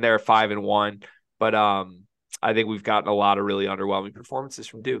 They're sitting there 5-1, but I think we've gotten a lot of really underwhelming performances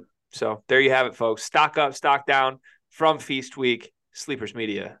from Duke. So there you have it, folks. Stock up, stock down from Feast Week. Sleepers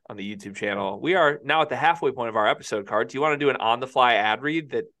Media on the YouTube channel. We are now at the halfway point of our episode, Card. Do you want to do an on-the-fly ad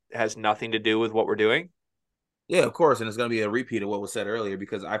read that has nothing to do with what we're doing? Yeah, of course. And it's going to be a repeat of what was said earlier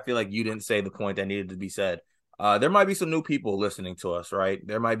because I feel like you didn't say the point that needed to be said. There might be some new people listening to us, right?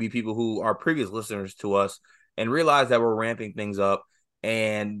 There might be people who are previous listeners to us and realize that we're ramping things up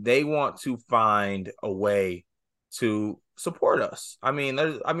and they want to find a way to support us. I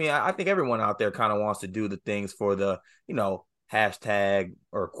think everyone out there kind of wants to do the things for the, hashtag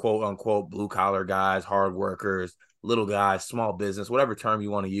or quote unquote blue collar guys, hard workers, little guys, small business, whatever term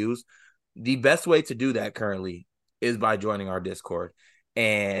you want to use. The best way to do that currently is by joining our Discord.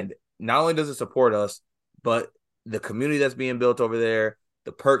 And not only does it support us, but the community that's being built over there,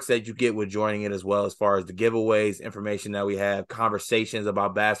 the perks that you get with joining it as well, as far as the giveaways, information that we have, conversations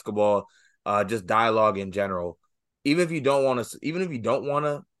about basketball, just dialogue in general. Even if you don't want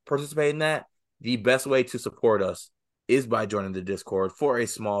to participate in that, the best way to support us is by joining the Discord for a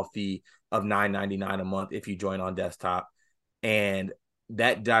small fee of $9.99 a month if you join on desktop. And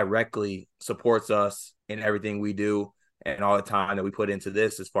that directly supports us in everything we do and all the time that we put into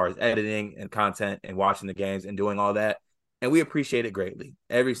this as far as editing and content and watching the games and doing all that. And we appreciate it greatly,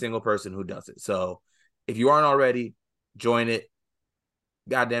 every single person who does it. So if you aren't already, join it.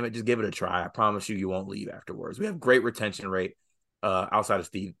 God damn it, just give it a try. I promise you won't leave afterwards. We have great retention rate outside of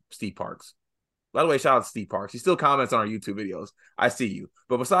Steve Parks. By the way, shout out to Steve Parks. He still comments on our YouTube videos. I see you.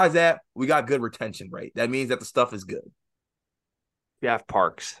 But besides that, we got good retention rate. That means that the stuff is good. Jeff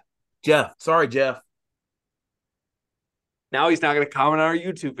Parks. Jeff. Sorry, Jeff. Now he's not going to comment on our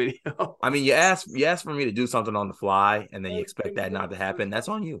YouTube video. I mean, you asked for me to do something on the fly, and then you expect that not to happen. That's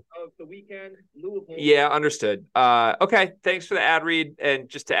on you. Of the weekend, Louisville. Yeah, understood. Okay, thanks for the ad read. And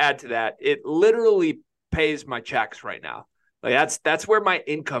just to add to that, it literally pays my checks right now. Like that's where my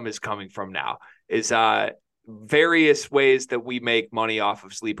income is coming from now. Is various ways that we make money off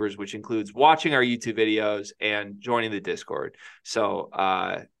of Sleepers, which includes watching our YouTube videos and joining the Discord. So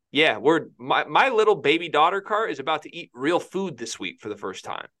yeah, my little baby daughter car is about to eat real food this week for the first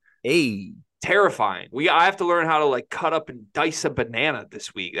time. Hey, Terrifying. I have to learn how to like cut up and dice a banana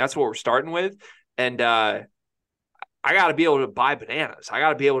this week. That's what we're starting with. And I got to be able to buy bananas. I got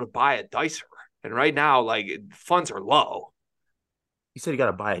to be able to buy a dicer. And right now, like funds are low. you said you got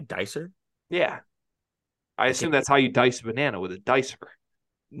to buy a dicer? Yeah. I Okay. assume that's how you dice a banana, with a dicer.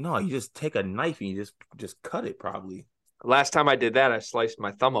 No, you just take a knife and you just cut it. Probably. Last time I did that, I sliced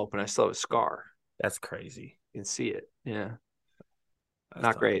my thumb open. I still have a scar. That's crazy. You can see it. Yeah. That's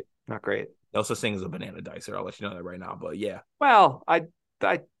Not tough. great. Not great. No such thing as a banana dicer. I'll let you know that right now. But yeah, Well, I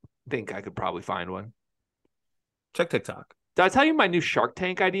think I could probably find one. check TikTok. Did I tell you my new Shark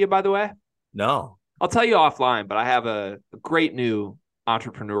Tank idea, by the way? No. I'll tell you offline, but I have a great new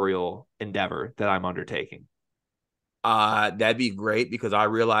entrepreneurial endeavor that I'm undertaking. That'd be great because I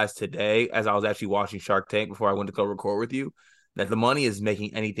realized today, as I was actually watching Shark Tank before I went to go record with you, that the money is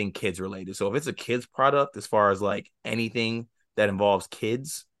making anything kids related. So if it's a kids product, as far as like anything that involves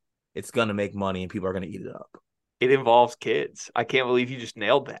kids, it's gonna make money and people are gonna eat it up. It involves kids. I can't believe you just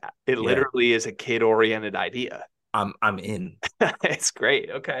nailed that. It Yeah, literally is a kid-oriented idea. I'm in. It's great.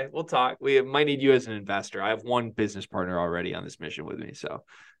 Okay, we'll talk. We might need you as an investor. I have one business partner already on this mission with me. So,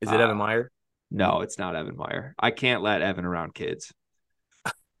 Is it Evan Meyer? no, it's not Evan Meyer. I can't let Evan around kids.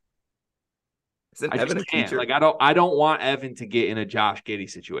 Isn't I just Evan a can't. teacher? Like, I don't want Evan to get in a Josh Giddey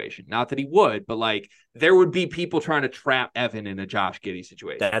situation. Not that he would, but like there would be people trying to trap Evan in a Josh Giddey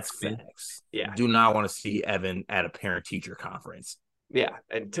situation. That's I mean, facts. yeah. Do not want to see Evan at a parent teacher conference. Yeah.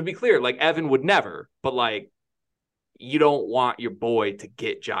 And to be clear, like Evan would never, but like you don't want your boy to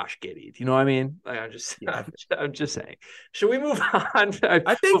get Josh Giddey. Do you know what I mean? Like Yeah. I'm just saying. Should we move on?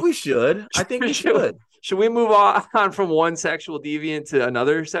 I think we should. I think we should. Should we move on from one sexual deviant to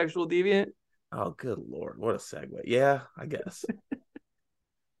another sexual deviant? Oh, good Lord. What a segue. Yeah, I guess.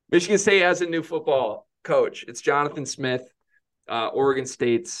 Michigan State has a new football coach. It's Jonathan Smith, Oregon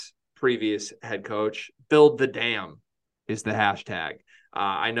State's previous head coach. Build the dam is the hashtag.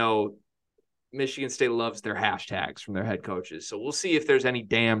 I know Michigan State loves their hashtags from their head coaches. So we'll see if there's any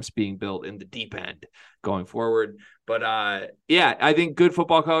dams being built in the deep end going forward. But yeah, I think good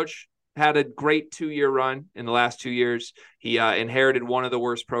football coach. Had a great 2-year run in the last 2 years. He inherited one of the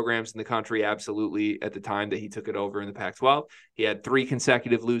worst programs in the country, absolutely, at the time that he took it over in the Pac-12. He had 3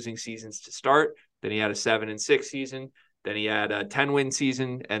 consecutive losing seasons to start. Then he had a 7-6 season. Then he had a 10-win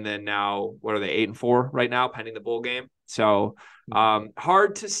season. And then now, what are they, 8-4 right now, pending the bowl game? So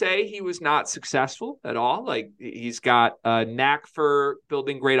hard to say he was not successful at all. Like he's got a knack for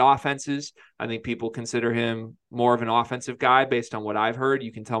building great offenses. I think people consider him more of an offensive guy based on what I've heard.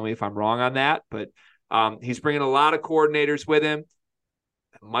 You can tell me if I'm wrong on that, but he's bringing a lot of coordinators with him.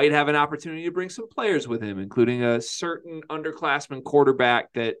 Might have an opportunity to bring some players with him, including a certain underclassman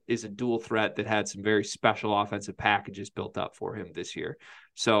quarterback that is a dual threat that had some very special offensive packages built up for him this year.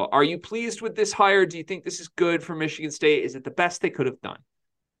 So are you pleased with this hire? Do you think this is good for Michigan State? Is it the best they could have done?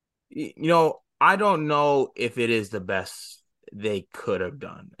 I don't know if it is the best they could have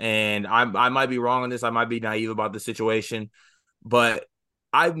done. And I might be wrong on this. I might be naive about the situation, but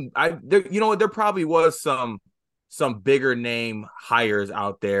there probably was some bigger name hires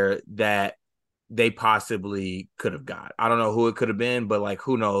out there that they possibly could have got. I don't know who it could have been, but like,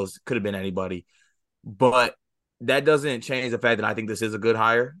 who knows? Could have been anybody. But that doesn't change the fact that I think this is a good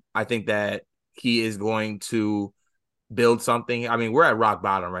hire. I think that he is going to build something. I mean, we're at rock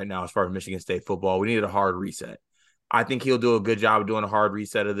bottom right now as far as Michigan State football. We needed a hard reset. I think he'll do a good job of doing a hard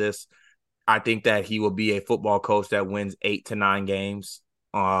reset of this. I think that he will be a football coach that wins 8 to 9 games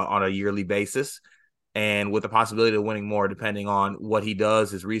on a yearly basis, and with the possibility of winning more depending on what he does,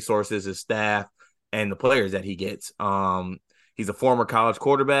 his resources, his staff, and the players that he gets. He's a former college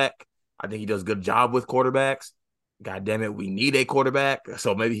quarterback. I think he does a good job with quarterbacks. God damn it, we need a quarterback.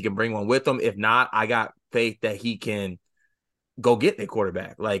 So maybe he can bring one with him. If not, I got faith that he can go get a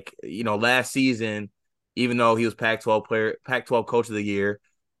quarterback. Like, last season, even though he was Pac-12 coach of the year,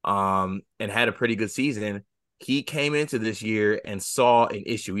 and had a pretty good season, he came into this year and saw an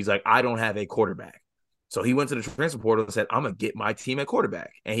issue. He's like, I don't have a quarterback. So he went to the transfer portal and said, I'm going to get my team at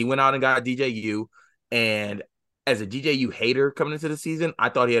quarterback. And he went out and got DJU. And as a DJU hater coming into the season, I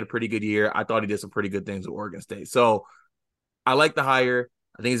thought he had a pretty good year. I thought he did some pretty good things with Oregon State. So I like the hire.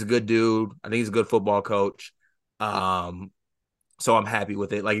 I think he's a good dude. I think he's a good football coach. So I'm happy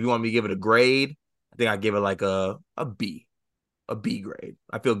with it. Like, if you want me to give it a grade, I think I give it like a B grade.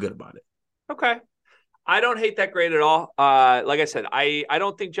 I feel good about it. Okay. I don't hate that grade at all. Like I said, I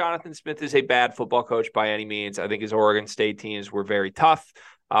don't think Jonathan Smith is a bad football coach by any means. I think his Oregon State teams were very tough.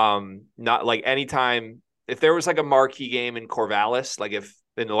 Not like anytime, if there was like a marquee game in Corvallis, like if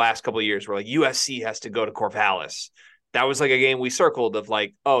in the last couple of years where like USC has to go to Corvallis, that was like a game we circled of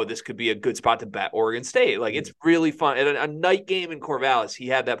like, oh, this could be a good spot to bet Oregon State. Like, it's really fun. And a night game in Corvallis, he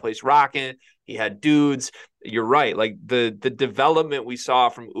had that place rocking. He had dudes. You're right. Like the development we saw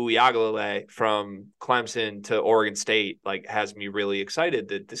from Uiagalelei from Clemson to Oregon State, like, has me really excited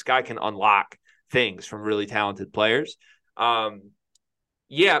that this guy can unlock things from really talented players.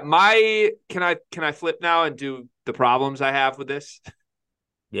 Yeah, can I flip now and do the problems I have with this?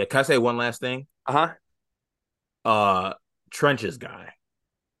 Yeah, can I say one last thing? Trenches guy,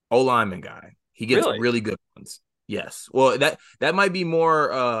 O-lineman guy. He gets really good ones. Yes. Well, that might be more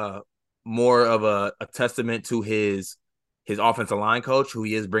of a testament to his offensive line coach, who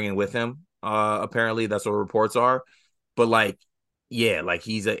he is bringing with him. Apparently that's what reports are. But like, yeah, like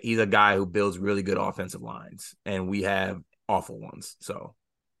he's a guy who builds really good offensive lines, and we have awful ones. So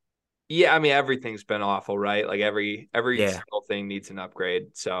yeah, I mean, everything's been awful, right? Like every single thing needs an upgrade.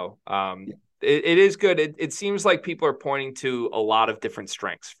 So it is good. It seems like people are pointing to a lot of different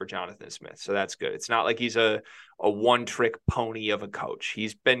strengths for Jonathan Smith. So that's good. It's not like he's a one-trick pony of a coach.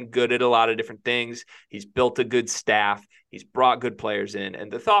 He's been good at a lot of different things. He's built a good staff. He's brought good players in.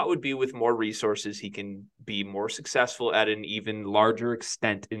 And the thought would be with more resources, he can be more successful at an even larger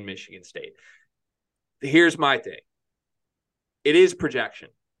extent in Michigan State. Here's my thing. It is projection,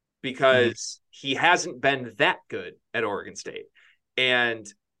 because he hasn't been that good at Oregon State. And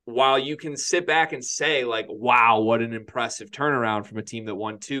while you can sit back and say, like, wow, what an impressive turnaround from a team that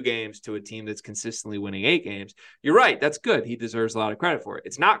won 2 games to a team that's consistently winning 8 games, you're right. That's good. He deserves a lot of credit for it.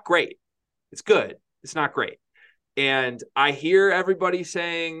 It's not great. It's good. It's not great. And I hear everybody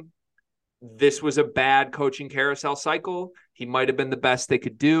saying this was a bad coaching carousel cycle. He might have been the best they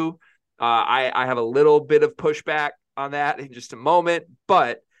could do. I have a little bit of pushback on that in just a moment,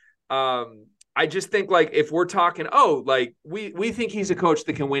 but I just think, like, if we're talking, like we think he's a coach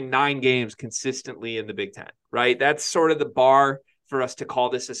that can win 9 games consistently in the Big Ten, right? That's sort of the bar for us to call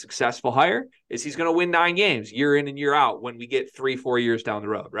this a successful hire, is he's going to win 9 games year in and year out when we get 3-4 years down the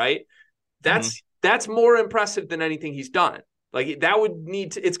road, right? That's more impressive than anything he's done. Like, that would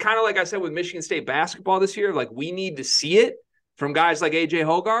need to, it's kind of like I said with Michigan State basketball this year. Like, we need to see it from guys like AJ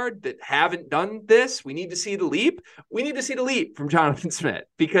Hoggard that haven't done this. We need to see the leap. We need to see the leap from Jonathan Smith,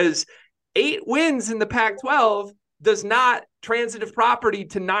 because 8 wins in the Pac-12 does not transitive property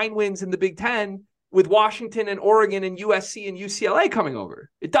to 9 wins in the Big Ten with Washington and Oregon and USC and UCLA coming over.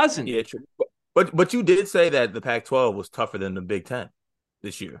 It doesn't. Yeah, true. But you did say that the Pac-12 was tougher than the Big Ten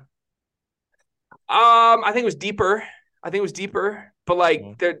this year. I think it was deeper. But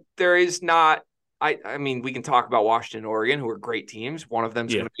like there is not. I mean, we can talk about Washington and Oregon, who are great teams. One of them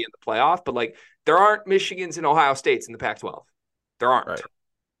is going to be in the playoff, but like, there aren't Michigans and Ohio States in the Pac-12. There aren't. Right.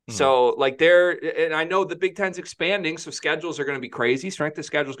 So like, and I know the Big Ten's expanding, so schedules are going to be crazy. Strength of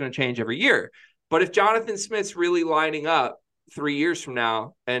schedule is going to change every year. But if Jonathan Smith's really lining up 3 years from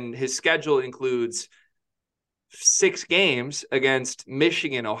now, and his schedule includes 6 games against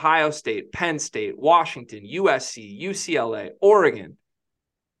Michigan, Ohio State, Penn State, Washington, USC, UCLA, Oregon,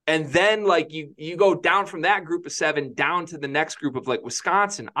 and then like you go down from that group of 7 down to the next group of like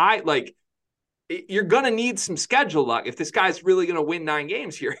Wisconsin, you're going to need some schedule luck if this guy's really going to win 9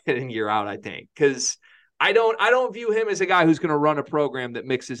 games year in and year out, I think. Because I don't view him as a guy who's going to run a program that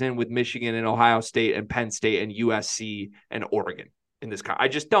mixes in with Michigan and Ohio State and Penn State and USC and Oregon in this. I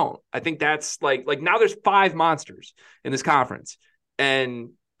just don't. I think that's like now there's 5 monsters in this conference.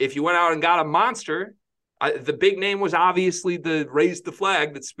 And if you went out and got a monster, the big name was obviously the raise the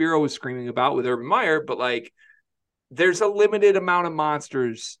flag that Spiro was screaming about with Urban Meyer, but like, there's a limited amount of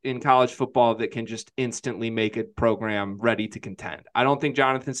monsters in college football that can just instantly make a program ready to contend. I don't think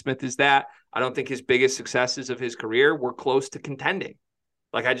Jonathan Smith is that. I don't think his biggest successes of his career were close to contending.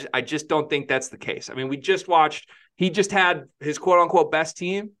 Like, I just don't think that's the case. I mean, he just had his quote unquote best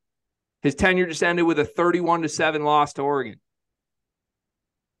team. His tenure just ended with a 31-7 loss to Oregon.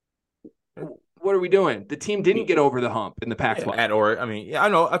 What are we doing? The team didn't get over the hump in the Pac-12. At Oregon, I mean, I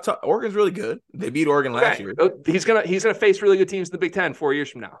know. Oregon's really good. They beat Oregon last year. He's gonna face really good teams in the Big Ten 4 years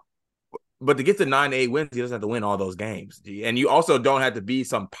from now. But to get to 9-8 wins, he doesn't have to win all those games. And you also don't have to be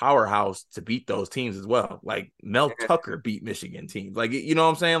some powerhouse to beat those teams as well. Like, Mel Tucker beat Michigan teams. Like, you know what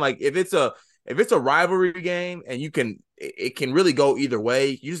I'm saying? Like, if it's a rivalry game and it can really go either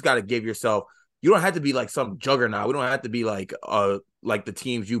way. You just got to give yourself. You don't have to be like some juggernaut. We don't have to be like the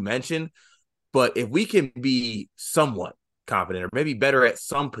teams you mentioned. But if we can be somewhat confident or maybe better at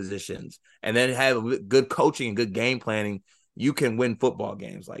some positions and then have good coaching and good game planning, you can win football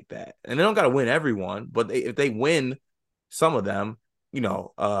games like that. And they don't got to win everyone, but if they win some of them,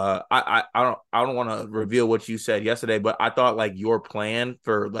 I don't want to reveal what you said yesterday, but I thought like your plan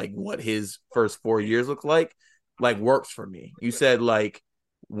for like what his first 4 years look like works for me. You said like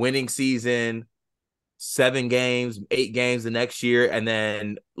winning season, 7 games, 8 games the next year, and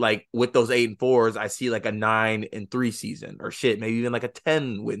then like with those 8 and 4s, I see like a 9-3 season, or shit, maybe even like a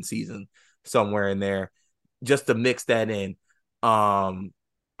 10-win season somewhere in there, just to mix that in.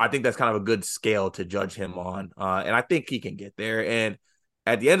 I think that's kind of a good scale to judge him on, and I think he can get there. And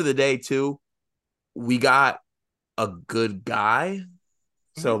at the end of the day, too, we got a good guy,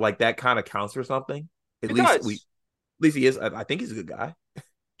 so like that kind of counts for something. At least he is. I think he's a good guy.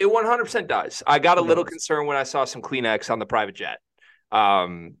 It 100% does. I got a little concerned when I saw some Kleenex on the private jet.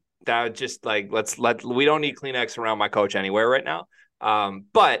 That just like, we don't need Kleenex around my coach anywhere right now.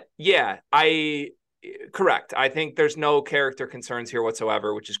 But yeah, correct. I think there's no character concerns here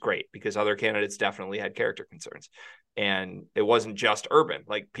whatsoever, which is great because other candidates definitely had character concerns. And it wasn't just Urban.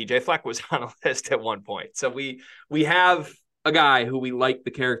 Like PJ Fleck was on a list at one point. So we have a guy who we like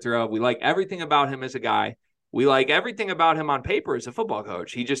the character of. We like everything about him as a guy. We like everything about him on paper as a football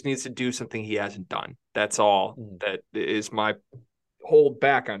coach. He just needs to do something he hasn't done. That's all that is my hold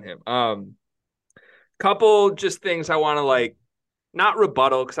back on him. Couple just things I want to like, not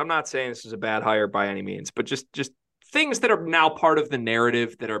rebuttal, because I'm not saying this is a bad hire by any means, but just things that are now part of the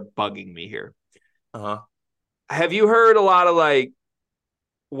narrative that are bugging me here. Have you heard a lot of like,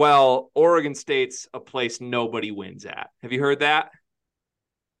 well, Oregon State's a place nobody wins at? Have you heard that?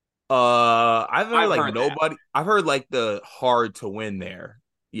 I've heard nobody. I've heard like the hard to win there.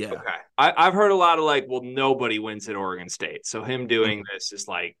 Yeah. Okay. I've heard a lot of like, well, nobody wins at Oregon State. So him doing this is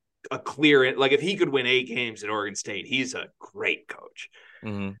like a clear, like if he could win 8 games at Oregon State, he's a great coach.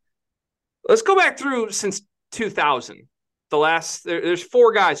 Let's go back through since 2000. There's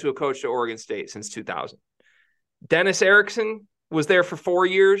 4 guys who have coached at Oregon State since 2000. Dennis Erickson was there for 4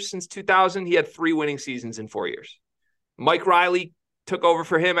 years since 2000. He had 3 winning seasons in 4 years. Mike Riley took over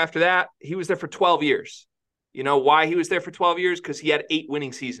for him after that. He was there for 12 years. You know why he was there for 12 years? Because he had 8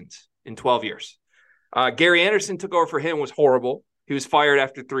 winning seasons in 12 years. Gary Anderson took over for him, was horrible. He was fired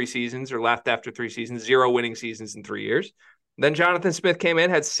after 3 seasons or left after 3 seasons, 0 winning seasons in 3 years. Then Jonathan Smith came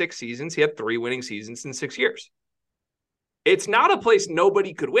in, had 6 seasons. He had 3 winning seasons in 6 years. It's not a place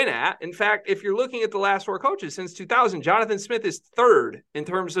nobody could win at. In fact, if you're looking at the last 4 coaches since 2000, Jonathan Smith is 3rd in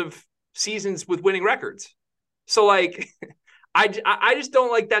terms of seasons with winning records. So like... I just don't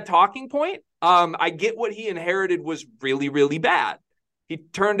like that talking point. I get what he inherited was really, really bad. He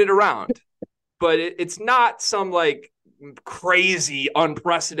turned it around, but it's not some like crazy,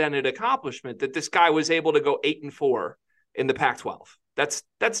 unprecedented accomplishment that this guy was able to go 8-4 in the Pac-12. That's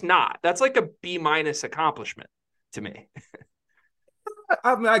like a B- accomplishment to me.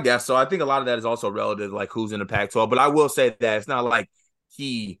 I mean, I guess so. I think a lot of that is also relative, like who's in the Pac-12. But I will say that it's not like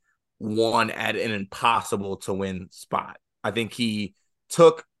he won at an impossible to win spot. I think he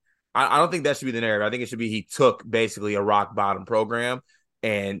took – I don't think that should be the narrative. I think it should be he took basically a rock-bottom program,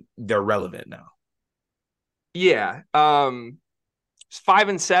 and they're relevant now. Yeah.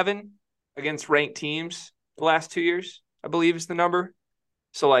 5-7 against ranked teams the last 2 years, I believe is the number.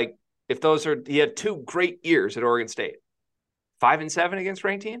 So, like, if those are – he had 2 great years at Oregon State. 5-7 against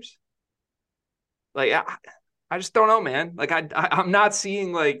ranked teams? Like, I just don't know, man. Like, I'm not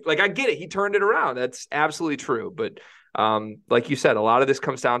seeing, like I get it. He turned it around. That's absolutely true. But – like you said, a lot of this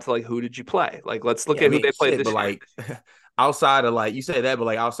comes down to like who did you play? Like let's look at who they played this year. Like outside of like you say that, but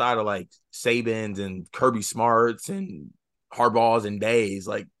like outside of like Sabins and Kirby Smarts and Harbaughs and Days,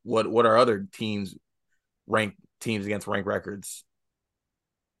 like what are other teams against ranked records?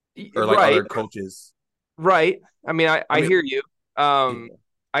 Or like other coaches. Right. I mean, I hear you.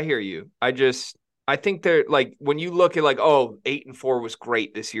 I hear you. I think they're like when you look at like, 8-4 was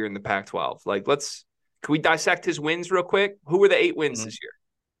great this year in the Pac-12. Like can we dissect his wins real quick? Who were the 8 wins this year?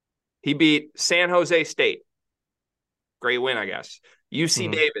 He beat San Jose State. Great win, I guess.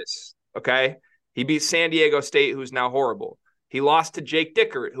 UC Davis, okay? He beat San Diego State, who's now horrible. He lost to Jake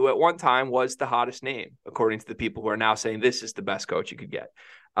Dickert, who at one time was the hottest name, according to the people who are now saying this is the best coach you could get.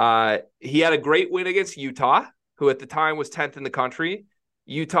 He had a great win against Utah, who at the time was 10th in the country.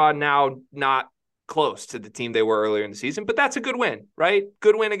 Utah now not close to the team they were earlier in the season, but that's a good win, right?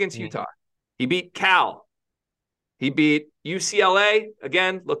 Good win against Utah. He beat Cal. He beat UCLA.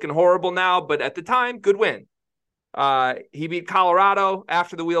 Again, looking horrible now, but at the time, good win. He beat Colorado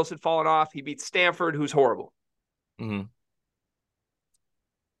after the wheels had fallen off. He beat Stanford, who's horrible. Mm-hmm.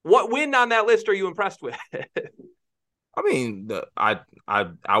 What win on that list are you impressed with? I mean,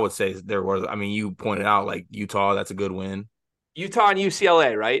 I would say there was. I mean, you pointed out like Utah. That's a good win. Utah and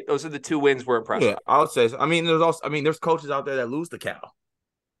UCLA, right? Those are the two wins we're impressed Yeah, with. I would say. So. I mean, there's also. I mean, there's coaches out there that lose to Cal.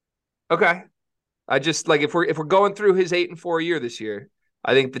 Okay. I just like if we're going through his 8-4 year this year,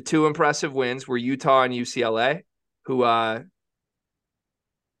 I think the two impressive wins were Utah and UCLA, who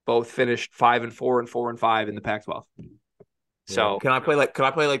both finished 5-4 and 4-5 in the Pac-12. Yeah. So Can I play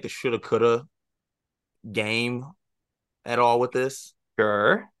like the shoulda coulda game at all with this?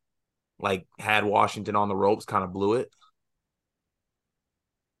 sure. Like had Washington on the ropes, kind of blew it.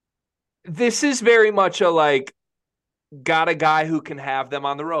 This is very much a like got a guy who can have them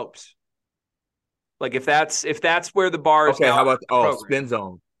on the ropes. Like if that's where the bar is Okay, now how about program. spin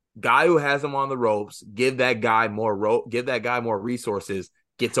zone? Guy who has him on the ropes, give that guy more rope, give that guy more resources,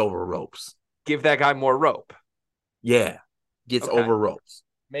 gets over ropes. Give that guy more rope. Yeah, gets Okay. over ropes.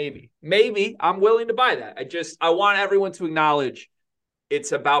 Maybe I'm willing to buy that. I want everyone to acknowledge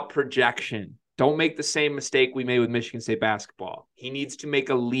it's about projection. Don't make the same mistake we made with Michigan State basketball. He needs to make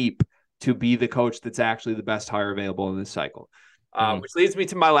a leap to be the coach that's actually the best hire available in this cycle. Which leads me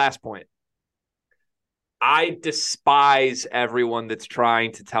to my last point. I despise everyone that's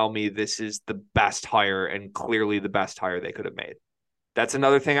trying to tell me this is the best hire and clearly the best hire they could have made. That's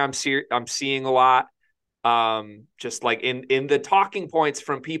another thing I'm seeing a lot. Just like in the talking points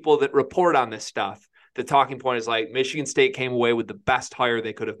from people that report on this stuff, the talking point is like Michigan State came away with the best hire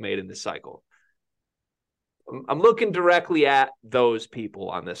they could have made in this cycle. I'm looking directly at those people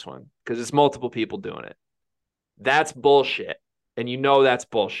on this one because it's multiple people doing it. That's bullshit. And you know that's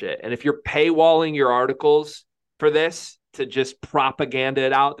bullshit. And if you're paywalling your articles for this to just propaganda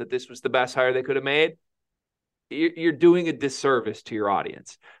it out that this was the best hire they could have made, you're doing a disservice to your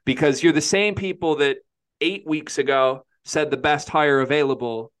audience because you're the same people that 8 weeks ago said the best hire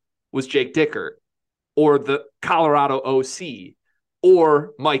available was Jake Dickert or the Colorado OC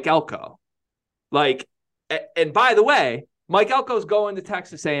or Mike Elko. Like, and by the way, Mike Elko's going to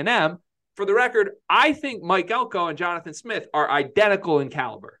Texas A&M. For the record, I think Mike Elko and Jonathan Smith are identical in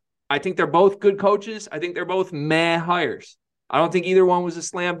caliber. I think they're both good coaches. I think they're both meh hires. I don't think either one was a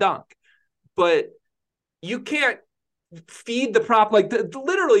slam dunk. But you can't feed the prop. Like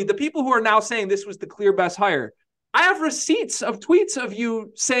literally the people who are now saying this was the clear best hire. I have receipts of tweets of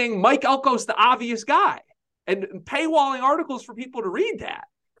you saying Mike Elko's the obvious guy and paywalling articles for people to read that.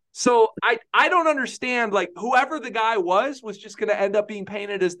 So I don't understand, like, whoever the guy was just going to end up being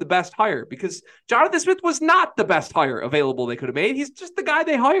painted as the best hire because Jonathan Smith was not the best hire available they could have made. He's just the guy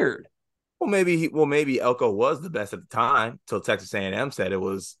they hired. Well, maybe Elko was the best at the time till Texas A&M said it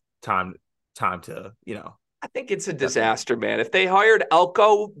was time to, I think it's a disaster, man. If they hired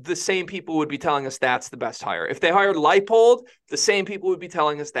Elko, the same people would be telling us that's the best hire. If they hired Leipold, the same people would be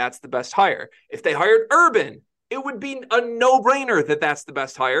telling us that's the best hire. If they hired Urban, it would be a no-brainer that that's the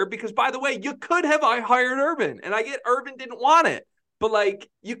best hire because, by the way, you could have hired Urban, and I get Urban didn't want it, but like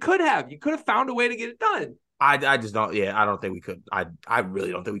you could have found a way to get it done. I just don't. Yeah, I don't think we could. I really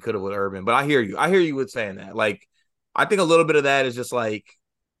don't think we could have with Urban. But I hear you with saying that. Like, I think a little bit of that is just like,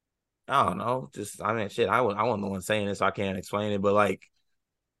 I don't know. Just I mean, shit. I wasn't the one saying this. So I can't explain it, but like,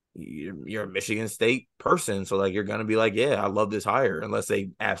 you're a Michigan State person, so like you're gonna be like, yeah, I love this hire, unless they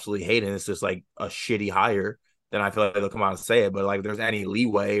absolutely hate it. And it's just like a shitty hire. Then I feel like they'll come out and say it. But like, if there's any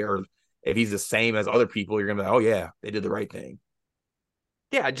leeway, or if he's the same as other people, you're gonna be like, oh yeah, they did the right thing.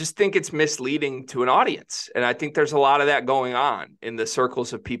 Yeah, I just think it's misleading to an audience, and I think there's a lot of that going on in the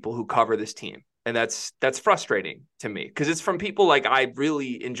circles of people who cover this team, and that's frustrating to me because it's from people like I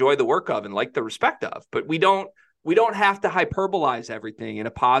really enjoy the work of and like the respect of, but we don't have to hyperbolize everything in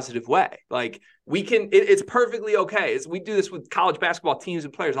a positive way. Like we can, it's perfectly okay. We do this with college basketball teams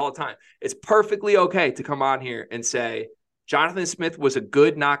and players all the time. It's perfectly okay to come on here and say Jonathan Smith was a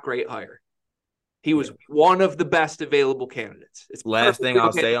good, not great hire. He was one of the best available candidates. It's last thing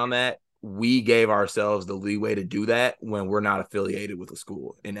I'll say on that. We gave ourselves the leeway to do that when we're not affiliated with a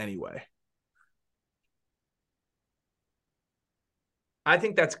school in any way. I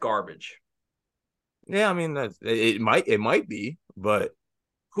think that's garbage. Yeah, I mean, it might be, but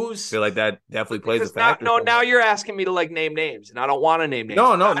I feel like that definitely plays a factor. Now you're asking me to like name names, and I don't want to name names.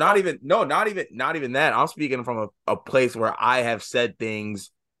 Not even that. I'm speaking from a place where I have said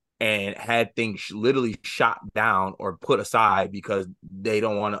things and had things literally shot down or put aside because they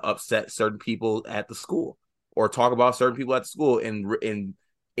don't want to upset certain people at the school or talk about certain people at the school in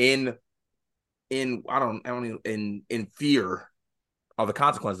fear are the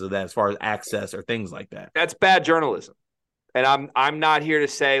consequences of that as far as access or things like that. That's bad journalism. And I'm not here to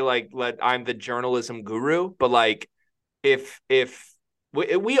say like I'm the journalism guru, but like if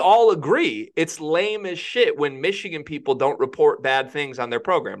we all agree it's lame as shit when Michigan people don't report bad things on their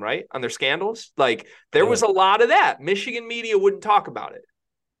program, right? On their scandals. Like there was a lot of that. Michigan media wouldn't talk about it.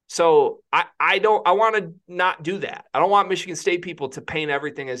 So I want to not do that. I don't want Michigan State people to paint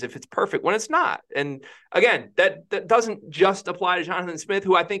everything as if it's perfect when it's not. And again, that doesn't just apply to Jonathan Smith,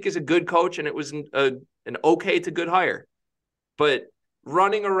 who I think is a good coach, and it was an okay to good hire. But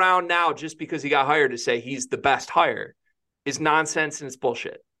running around now just because he got hired to say he's the best hire is nonsense and it's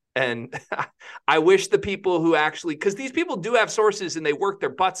bullshit. And I wish the people who actually, because these people do have sources and they work their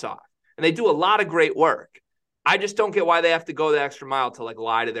butts off and they do a lot of great work. I just don't get why they have to go the extra mile to like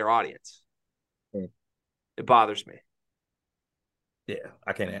lie to their audience. It bothers me. Yeah,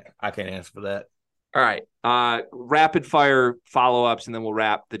 I can't answer for that. All right. Rapid fire follow-ups, and then we'll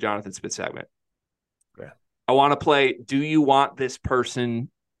wrap the Jonathan Smith segment. Yeah. I want to play, do you want this person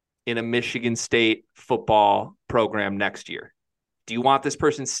in a Michigan State football program next year? Do you want this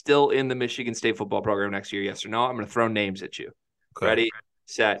person still in the Michigan State football program next year? Yes or no? I'm going to throw names at you. Okay. Ready,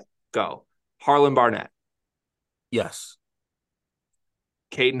 set, go. Harlan Barnett. Yes.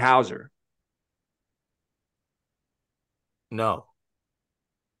 Caden Hauser. No.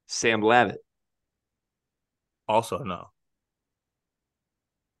 Sam Levitt. Also no.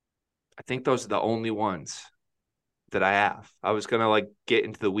 I think those are the only ones that I have. I was going to like get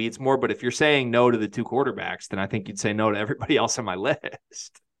into the weeds more, but if you're saying no to the two quarterbacks, then I think you'd say no to everybody else on my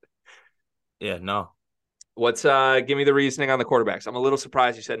list. Yeah, no. What's give me the reasoning on the quarterbacks. I'm a little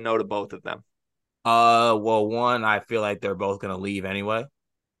surprised you said no to both of them. Well, one, I feel like they're both going to leave anyway.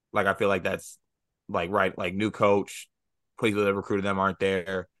 Like, I feel like that's like, right. Like new coach, people that recruited them aren't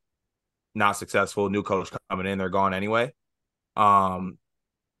there, not successful. New coach coming in, they're gone anyway.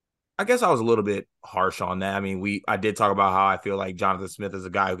 I guess I was a little bit harsh on that. I mean, I did talk about how I feel like Jonathan Smith is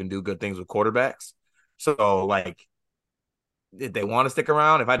a guy who can do good things with quarterbacks. So, like, if they want to stick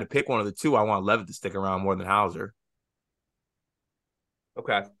around, if I had to pick one of the two, I want Levitt to stick around more than Hauser.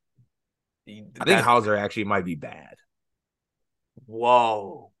 Okay. I think Hauser actually might be bad.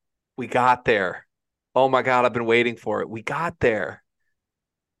 Whoa. We got there. Oh, my God. I've been waiting for it. We got there.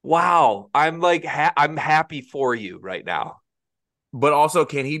 Wow. I'm like, I'm happy for you right now. But also,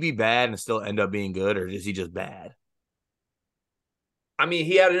 can he be bad and still end up being good, or is he just bad? I mean,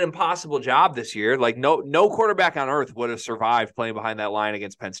 he had an impossible job this year. Like no quarterback on earth would have survived playing behind that line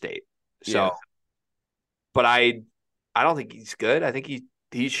against Penn State. So, yeah. But I don't think he's good. I think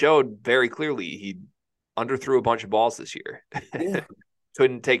he showed very clearly he underthrew a bunch of balls this year. Yeah.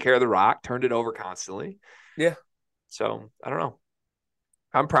 Couldn't take care of the rock, turned it over constantly. Yeah. So I don't know.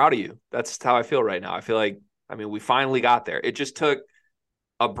 I'm proud of you. That's how I feel right now. I feel like, we finally got there. It just took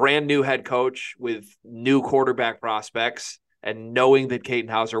a brand new head coach with new quarterback prospects and knowing that Caden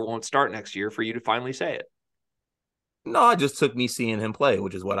Hauser won't start next year for you to finally say it. No, it just took me seeing him play,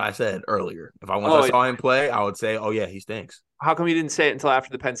 which is what I said earlier. If I saw him play, I would say, oh, yeah, he stinks. How come you didn't say it until after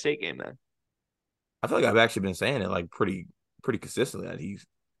the Penn State game then? I feel like I've actually been saying it like pretty consistently that he's.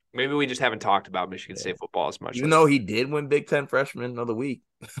 Maybe we just haven't talked about Michigan State football as much. Even though he did win Big Ten Freshman of the Week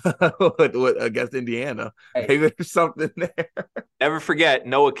against Indiana. Hey. Maybe there's something there. Never forget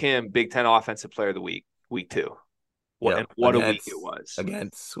Noah Kim, Big Ten Offensive Player of the Week, week 2. And what a week it was.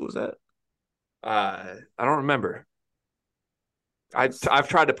 Against, who was that? I don't remember. I've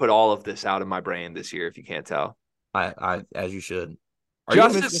tried to put all of this out of my brain this year, if you can't tell. I as you should.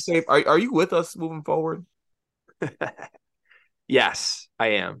 Are you with us moving forward? Yes, I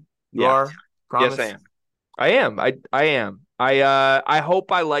am. You are? Promise? Yes, I am. I am. I hope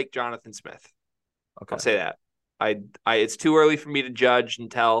I like Jonathan Smith. Okay. I'll say that. It's too early for me to judge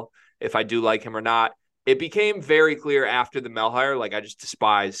and tell if I do like him or not. It became very clear after the Mel hire, like I just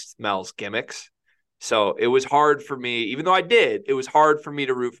despised Mel's gimmicks. So it was hard for me, even though it was hard for me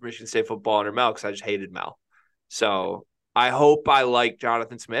to root for Michigan State football under Mel because I just hated Mel. So I hope I like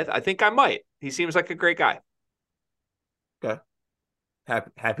Jonathan Smith. I think I might. He seems like a great guy. Okay.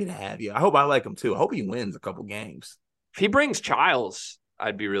 Happy to have you. I hope I like him too. I hope he wins a couple games. If he brings Childs,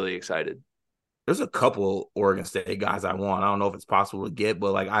 I'd be really excited. There's a couple Oregon State guys I want. I don't know if it's possible to get,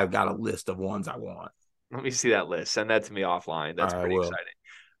 but like I've got a list of ones I want. Let me see that list. Send that to me offline. That's pretty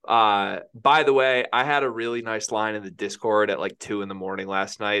exciting. By the way, I had a really nice line in the Discord at like 2 a.m.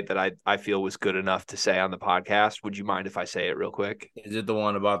 last night that I feel was good enough to say on the podcast. Would you mind if I say it real quick? Is it the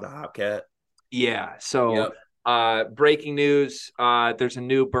one about the Hopcat? Yeah. So breaking news. There's a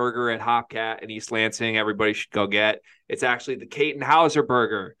new burger at Hopcat in East Lansing. Everybody should go get. It's actually the Caden Hauser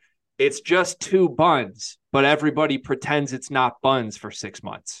burger. It's just two buns, but everybody pretends it's not buns for 6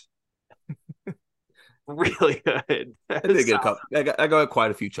 months. Really good. I did get a couple. I got quite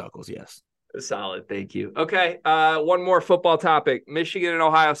a few chuckles. Yes. Solid. Thank you. Okay. One more football topic. Michigan and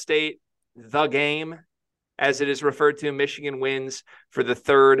Ohio State, the game, as it is referred to. Michigan wins for the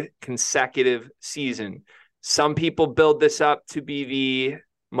third consecutive season. Some people build this up to be the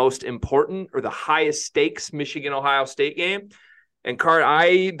most important or the highest stakes Michigan-Ohio State game. And Cart,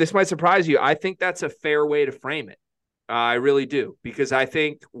 this might surprise you. I think that's a fair way to frame it. I really do, because I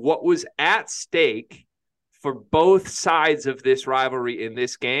think what was at stake for both sides of this rivalry in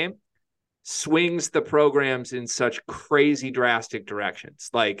this game swings the programs in such crazy drastic directions.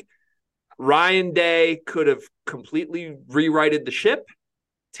 Like, Ryan Day could have completely rewrited the ship,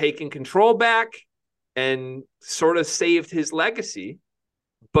 taken control back, and sort of saved his legacy.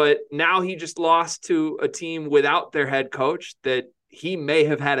 But now he just lost to a team without their head coach that he may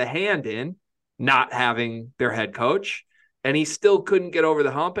have had a hand in not having their head coach. And he still couldn't get over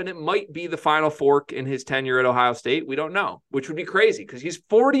the hump. And it might be the final fork in his tenure at Ohio State. We don't know, which would be crazy because he's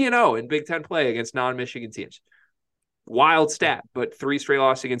 40-0 in Big Ten play against non-Michigan teams. Wild stat, but 3 straight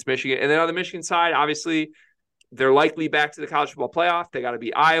losses against Michigan. And then on the Michigan side, obviously, they're likely back to the college football playoff. They got to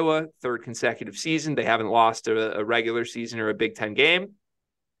beat Iowa, third consecutive season. They haven't lost a regular season or a Big Ten game.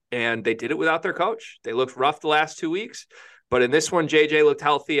 And they did it without their coach. They looked rough the last 2 weeks. But in this one, JJ looked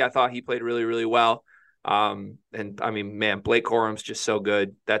healthy. I thought he played really, really well. And I mean, man, Blake Corum's just so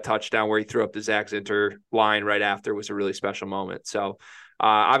good. That touchdown where he threw up the Zach Zinter line right after was a really special moment. So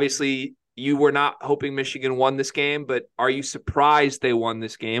obviously you were not hoping Michigan won this game, but are you surprised they won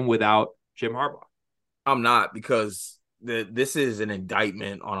this game without Jim Harbaugh? I'm not, because this is an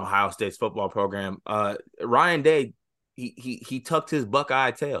indictment on Ohio State's football program. Ryan Day, he tucked his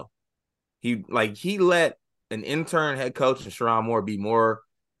Buckeye tail. He let an intern head coach and Sherrone Moore be more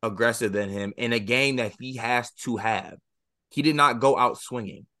aggressive than him in a game that he has to have. He did not go out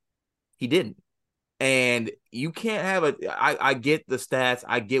swinging. He didn't. And you can't have I get the stats.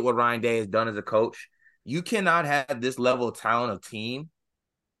 I get what Ryan Day has done as a coach. You cannot have this level of talent of team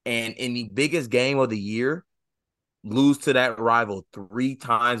and in the biggest game of the year lose to that rival 3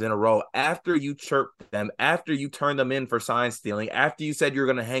 times in a row after you chirped them, after you turned them in for sign stealing, after you said you're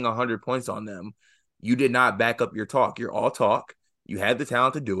going to hang 100 points on them. You did not back up your talk. You're all talk. You had the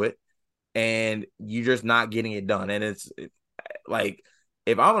talent to do it, and you're just not getting it done. And it's like,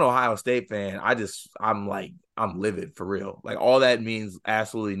 if I'm an Ohio State fan, I'm livid for real. Like, all that means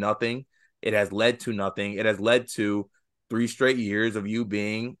absolutely nothing. It has led to nothing. It has led to 3 straight years of you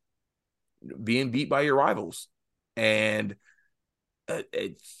being beat by your rivals. And I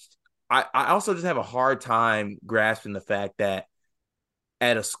also just have a hard time grasping the fact that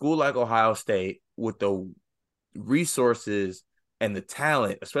at a school like Ohio State, with the resources and the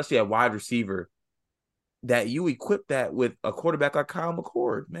talent, especially at wide receiver, that you equip that with a quarterback like Kyle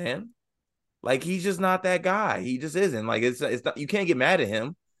McCord, man. Like, he's just not that guy. He just isn't. Like, it's not, you can't get mad at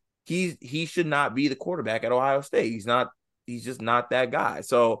him. He should not be the quarterback at Ohio State. He's just not that guy.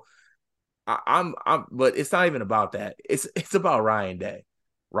 So but it's not even about that. It's about Ryan Day.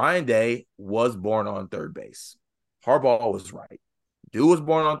 Ryan Day was born on third base. Harbaugh was right. Dude was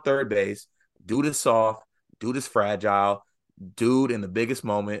born on third base. Dude is soft. Dude is fragile. Dude, in the biggest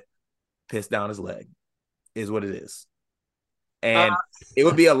moment, pissed down his leg, is what it is. And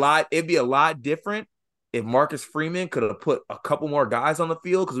it'd be a lot different if Marcus Freeman could have put a couple more guys on the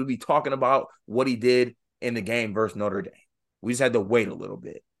field, because we'd be talking about what he did in the game versus Notre Dame. We just had to wait a little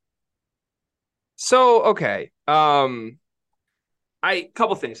bit. So, okay. Couple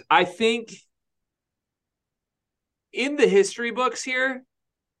things. I think in the history books here,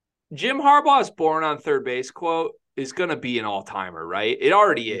 Jim Harbaugh's born on third base quote is going to be an all-timer, right? It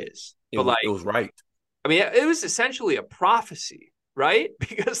already is. It was right. I mean, it was essentially a prophecy, right?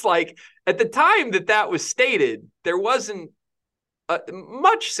 Because, like, at the time that was stated, there wasn't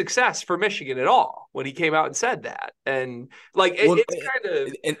much success for Michigan at all when he came out and said that. And, like, it's kind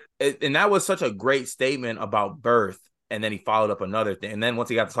of... And that was such a great statement about birth. And then he followed up another thing. And then once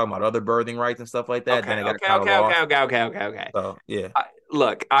he got to talking about other birthing rights and stuff like that, then it got kind of okay. So, yeah.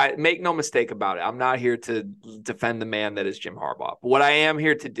 Look, I make no mistake about it. I'm not here to defend the man that is Jim Harbaugh. But what I am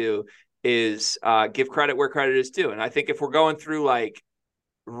here to do is give credit where credit is due. And I think if we're going through, like,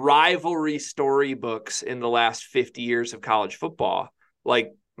 rivalry storybooks in the last 50 years of college football,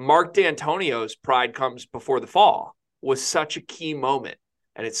 like, Mark D'Antonio's Pride Comes Before the Fall was such a key moment.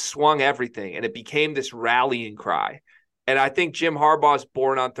 And it swung everything. And it became this rallying cry. And I think Jim Harbaugh's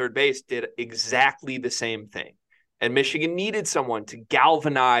born on third base did exactly the same thing. And Michigan needed someone to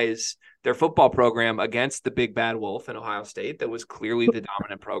galvanize their football program against the big bad wolf in Ohio State that was clearly the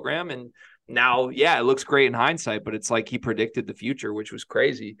dominant program. And now, yeah, it looks great in hindsight, but it's like he predicted the future, which was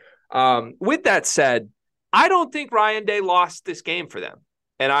crazy. With that said, I don't think Ryan Day lost this game for them.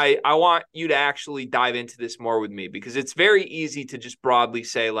 And I want you to actually dive into this more with me, because it's very easy to just broadly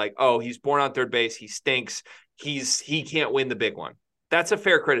say like, oh, he's born on third base. He stinks. He can't win the big one. That's a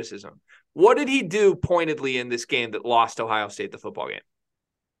fair criticism. What did he do pointedly in this game that lost Ohio State the football game?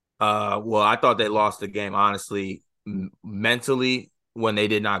 Well, I thought they lost the game, honestly, mentally, when they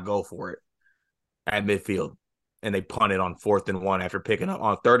did not go for it at midfield and they punted on 4th and 1 after picking up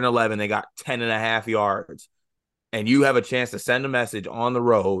on 3rd and 11. They got 10.5 yards, and you have a chance to send a message on the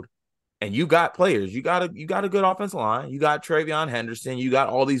road, and you got players. You got a good offensive line. You got Travion Henderson. You got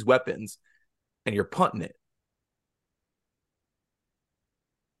all these weapons, and you're punting it.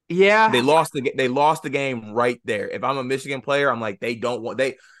 Yeah, They lost the game right there. If I'm a Michigan player, I'm like,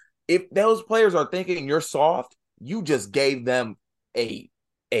 if those players are thinking you're soft, you just gave them a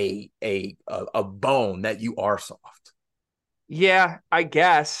bone that you are soft. Yeah, I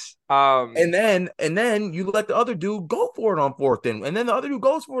guess. And then you let the other dude go for it on 4th and then the other dude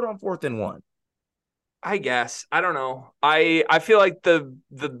goes for it on 4th and 1. I guess. I don't know. I feel like the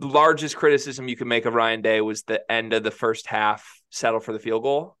largest criticism you could make of Ryan Day was the end of the first half settle for the field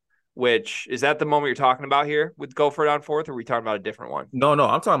goal, which is that the moment you're talking about here with go for it on 4th, or are we talking about a different one? No,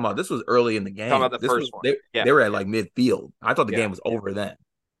 I'm talking about this was early in the game. Talking about the first one. They were at like midfield. I thought the game was over then.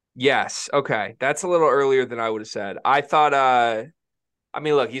 Yes. Okay. That's a little earlier than I would have said. I thought, I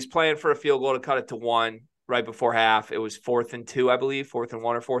mean, look, he's playing for a field goal to cut it to 1 right before half. It was 4th and 2, I believe, 4th and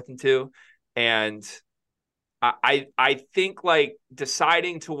 1 or 4th and 2. And I think like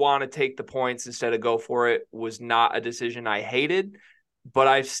deciding to want to take the points instead of go for it was not a decision I hated, but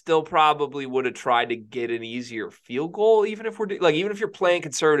I still probably would have tried to get an easier field goal, even if even if you're playing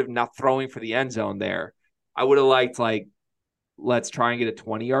conservative, not throwing for the end zone there. I would have liked like, let's try and get a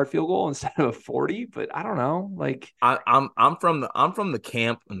 20-yard field goal instead of a 40, but I don't know. Like I'm from the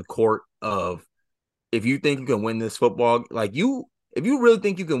camp and the court of, if you think you can win this football, if you really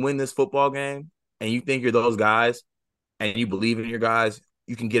think you can win this football game and you think you're those guys and you believe in your guys,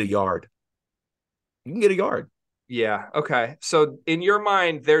 you can get a yard. You can get a yard. Yeah. Okay. So in your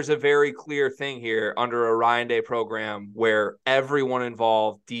mind, there's a very clear thing here under a Ryan Day program where everyone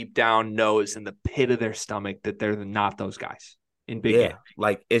involved deep down knows in the pit of their stomach that they're not those guys in big games.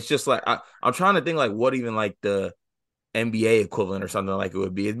 Like, it's just like, I'm trying to think like what even like the NBA equivalent or something like it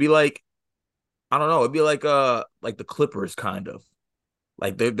would be. It'd be like, I don't know. It'd be like the Clippers kind of.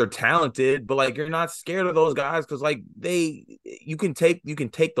 Like they're talented, but like you're not scared of those guys because like you can take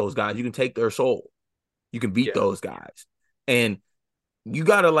those guys. You can take their soul. You can beat those guys, and you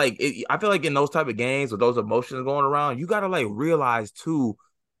gotta I feel like in those type of games with those emotions going around, you gotta like realize too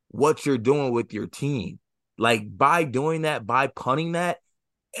what you're doing with your team. Like by doing that, by punting that,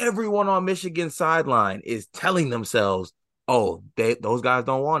 everyone on Michigan's sideline is telling themselves, "Oh, those guys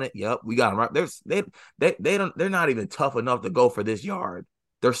don't want it. Yep, we got them right. They're not even tough enough to go for this yard.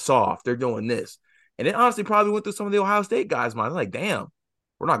 They're soft. They're doing this." And it honestly probably went through some of the Ohio State guys' minds. Like, damn,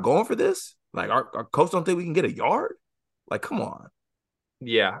 we're not going for this. Like our coach don't think we can get a yard. Like, come on.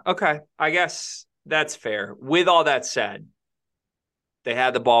 Yeah. Okay. I guess that's fair. With all that said, they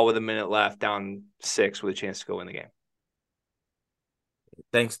had the ball with a minute left, down 6 with a chance to go win the game.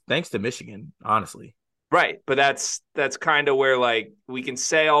 Thanks to Michigan, honestly. Right. But that's kind of where like we can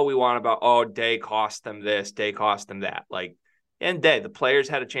say all we want about, oh, Day cost them this, Day cost them that. Like, and Day, the players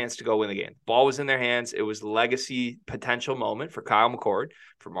had a chance to go win the game. The ball was in their hands. It was a legacy potential moment for Kyle McCord,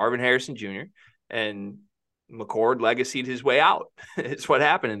 for Marvin Harrison Jr., and McCord legacied his way out. It's what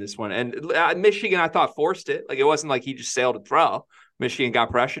happened in this one. And Michigan, I thought, forced it. Like, it wasn't like he just sailed to throw. Michigan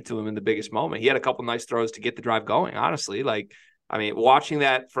got pressure to him in the biggest moment. He had a couple nice throws to get the drive going, honestly. Like, I mean, watching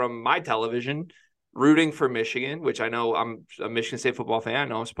that from my television, rooting for Michigan, which I know I'm a Michigan State football fan. I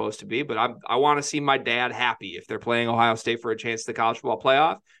know I'm supposed to be, but I want to see my dad happy if they're playing Ohio State for a chance to the college football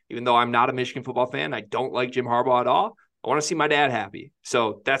playoff. Even though I'm not a Michigan football fan, I don't like Jim Harbaugh at all. I want to see my dad happy.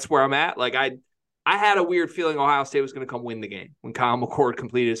 So that's where I'm at. Like I had a weird feeling Ohio State was going to come win the game when Kyle McCord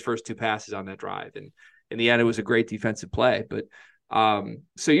completed his first 2 passes on that drive. And in the end, it was a great defensive play. But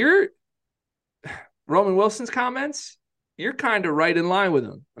so you're Roman Wilson's comments, you're kind of right in line with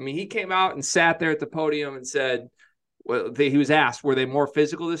him. I mean, he came out and sat there at the podium and said, well, he was asked, were they more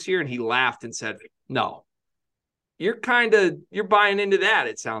physical this year? And he laughed and said, no. You're buying into that,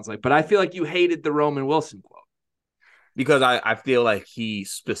 it sounds like. But I feel like you hated the Roman Wilson quote. Because I feel like he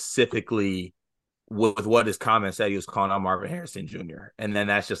specifically, with what his comment said, he was calling out Marvin Harrison Jr. And then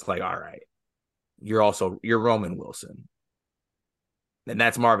that's just like, all right, you're Roman Wilson. and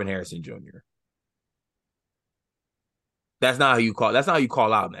that's Marvin Harrison Jr. That's not how you call. That's not how you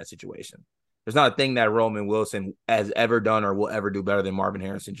call out in that situation. There's not a thing that Roman Wilson has ever done or will ever do better than Marvin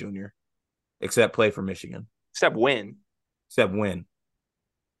Harrison Jr. except play for Michigan, Except win. except win.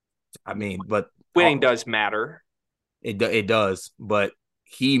 I mean, but Winning does matter. It does, but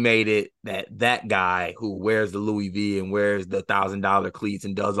he made it that guy who wears the Louis V and wears the $1,000 cleats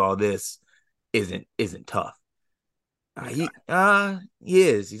and does all this isn't tough. He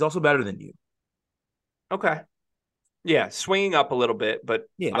is. He's also better than you. Okay. Yeah, swinging up a little bit, but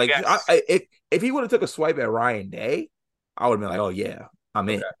Yeah, like if he would have took a swipe at Ryan Day, I would have been like, oh yeah, I'm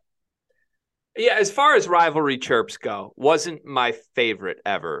in. Yeah, as far as rivalry chirps go, wasn't my favorite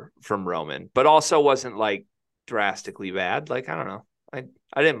ever from Roman, but also wasn't like drastically bad. Like, I don't know.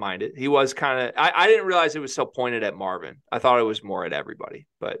 I didn't mind it. He was kind of I didn't realize it was so pointed at Marvin. I thought it was more at everybody,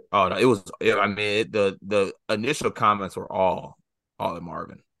 but Oh no, it was. I mean, the initial comments were all at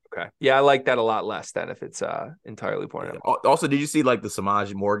Marvin. okay. Yeah, I like that a lot less than if it's entirely pointed at Marvin. Also, did you see like the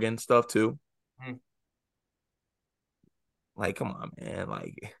Samaj Morgan stuff too? Hmm. Like, come on, man.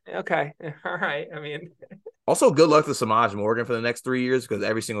 Like, Okay. All right. I mean, also good luck to Samaj Morgan for the next 3 years because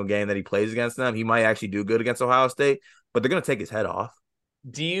every single game that he plays against them, he might actually do good against Ohio State, but they're gonna take his head off.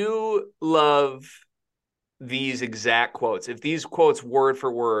 do you love these exact quotes? If these quotes word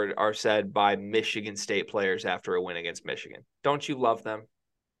for word are said by Michigan State players after a win against Michigan, don't you love them?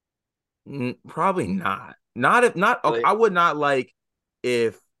 Probably not. Not if not. Okay, I would not like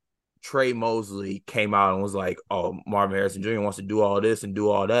if Trey Mosley came out and was like, "Oh, Marvin Harrison Jr. wants to do all this and do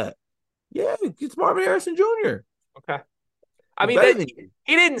all that." Yeah, it's Marvin Harrison Jr. Okay. I mean,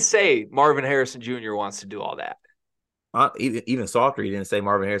 he didn't say Marvin Harrison Jr. wants to do all that. Even softer, he didn't say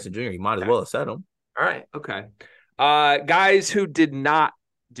Marvin Harrison Jr. He might as well have said him. All right. Okay. Guys who did not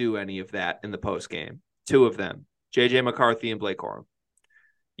do any of that in the post game, two of them, JJ McCarthy and Blake Corum.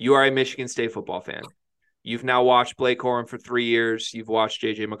 You are a Michigan State football fan. You've now watched Blake Corum for 3 years. You've watched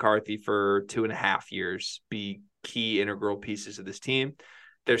JJ McCarthy for 2.5 years be key integral pieces of this team.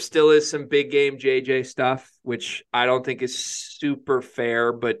 There still is some big game JJ stuff, which I don't think is super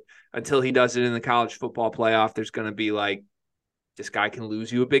fair, but until he does it in the college football playoff, there's going to be like, this guy can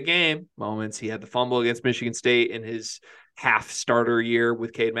lose you a big game moments. He had the fumble against Michigan State in his half starter year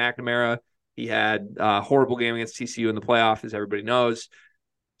with Cade McNamara. He had a horrible game against TCU in the playoff, as everybody knows.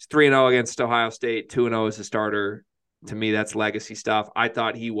 He's 3-0 against Ohio State, 2-0 as a starter. To me, that's legacy stuff. I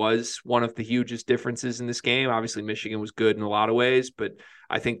thought he was one of the hugest differences in this game. Obviously, Michigan was good in a lot of ways, but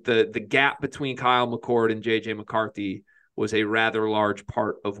I think the gap between Kyle McCord and J.J. McCarthy was a rather large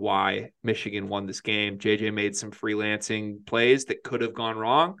part of why Michigan won this game. J.J. made some freelancing plays that could have gone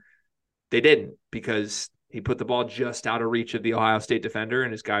wrong. They didn't because he put the ball just out of reach of the Ohio State defender,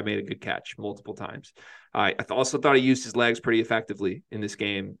 and his guy made a good catch multiple times. I also thought he used his legs pretty effectively in this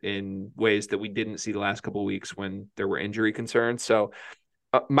game in ways that we didn't see the last couple of weeks when there were injury concerns. So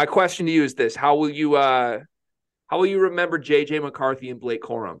my question to you is this: How will you remember J.J. McCarthy and Blake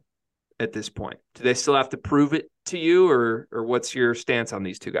Corum at this point? Do they still have to prove it to you, or what's your stance on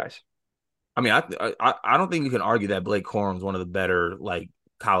these two guys? I mean, I don't think you can argue that Blake Corum is one of the better like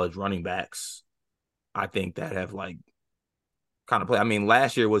college running backs. I think that have like kind of play. I mean,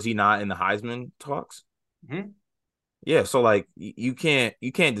 last year was he not in the Heisman talks? Mm-hmm. Yeah, so like you can't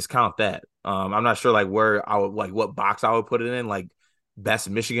discount that. I'm not sure like where I would like what box I would put it in, like best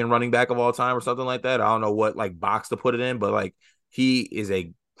Michigan running back of all time or something like that. I don't know what like box to put it in, but like he is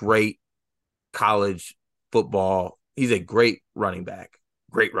a great college football. He's a great running back.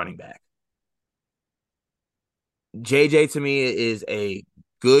 Great running back. JJ to me is a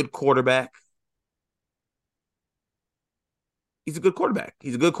good quarterback. He's a good quarterback.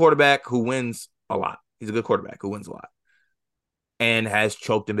 He's a good quarterback who wins a lot. He's a good quarterback who wins a lot and has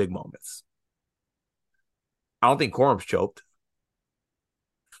choked in big moments. I don't think Corum's choked.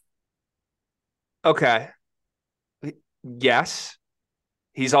 Okay. Yes.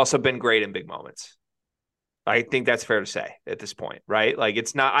 He's also been great in big moments. I think that's fair to say at this point, right? Like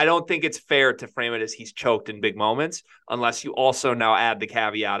it's not, I don't think it's fair to frame it as he's choked in big moments unless you also now add the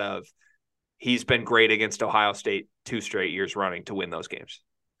caveat of he's been great against Ohio State 2 straight years running to win those games.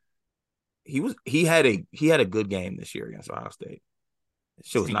 He had a good game this year against Ohio State.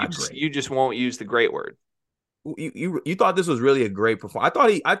 It was not great. You just won't use the great word. You thought this was really a great performance.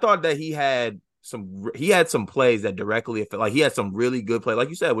 I thought that he had some plays that directly affect, like he had some really good play, like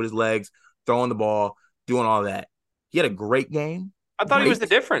you said, with his legs, throwing the ball, doing all that. He had a great game. I thought he was the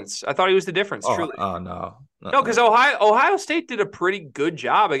difference. Truly. Oh no. No, because Ohio State did a pretty good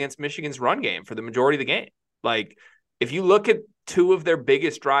job against Michigan's run game for the majority of the game. Like, if you look at two of their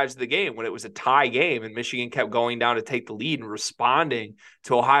biggest drives of the game when it was a tie game and Michigan kept going down to take the lead and responding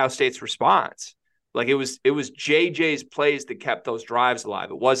to Ohio State's response. Like it was JJ's plays that kept those drives alive.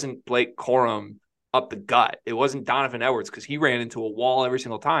 It wasn't Blake Corum up the gut. It wasn't Donovan Edwards because he ran into a wall every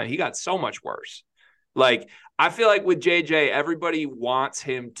single time. He got so much worse. Like I feel like with JJ, everybody wants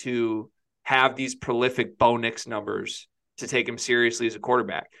him to have these prolific Bo Nix numbers to take him seriously as a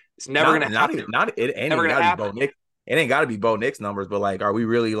quarterback. It's never going to happen. It ain't got to be Bo Nix. It ain't got to be Bo Nix numbers, but like, are we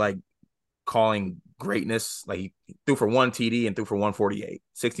really like calling greatness? Like he threw for 1 TD and threw for 148,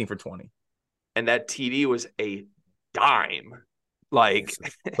 16 for 20. And that TD was a dime. Like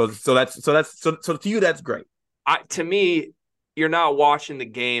so to you, that's great. To me, you're not watching the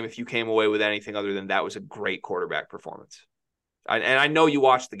game if you came away with anything other than that was a great quarterback performance. And I know you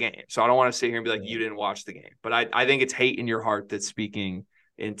watched the game, so I don't want to sit here and be like, you didn't watch the game. But I think it's hate in your heart that's speaking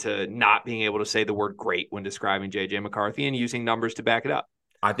into not being able to say the word great when describing JJ McCarthy and using numbers to back it up.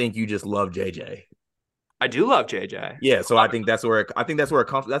 I think you just love JJ. I do love JJ. Yeah, so I think that's where it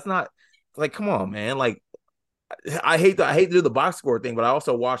comes. That's not like, come on, man. Like I hate to do the box score thing, but I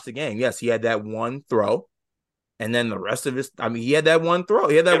also watched the game. Yes, he had that one throw. And then the rest of his, I mean, he had that one throw.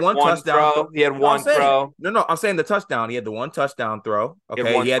 He had that one touchdown throw. He had one throw. No, I'm saying the touchdown. He had the one touchdown throw.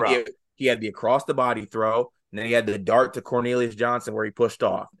 Okay. He had the across the body throw. And then he had the dart to Cornelius Johnson where he pushed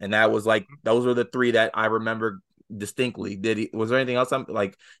off. And that was like, those were the three that I remember distinctly. Was there anything else? I'm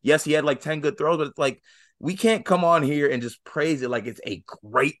like, yes, he had like 10 good throws, but it's like, we can't come on here and just praise it like it's a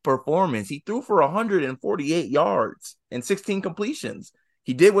great performance. He threw for 148 yards and 16 completions.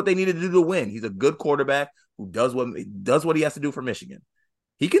 He did what they needed to do to win. He's a good quarterback who does what he has to do for Michigan.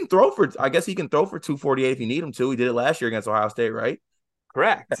 He can throw for 248 if you need him to. He did it last year against Ohio State, right?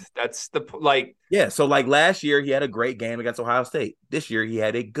 Correct. That's yeah. So like last year he had a great game against Ohio State. This year he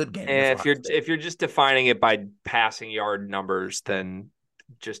had a good game. And if you're just defining it by passing yard numbers, then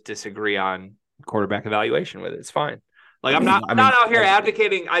just disagree on quarterback evaluation with it. It's fine. Like I'm not out here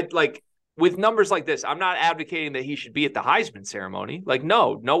advocating. With numbers like this, I'm not advocating that he should be at the Heisman ceremony. Like,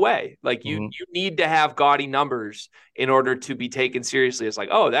 no way. Like you need to have gaudy numbers in order to be taken seriously. It's like,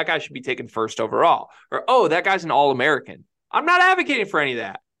 oh, that guy should be taken first overall, or oh, that guy's an All-American. I'm not advocating for any of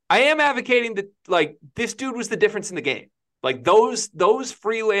that. I am advocating that like this dude was the difference in the game. Like those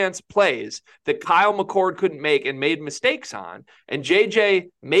freelance plays that Kyle McCord couldn't make and made mistakes on, and JJ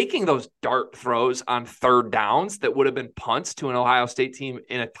making those dart throws on third downs that would have been punts to an Ohio State team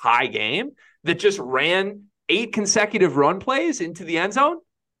in a tie game that just ran 8 consecutive run plays into the end zone.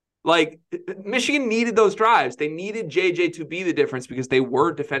 Like Michigan needed those drives. They needed JJ to be the difference because they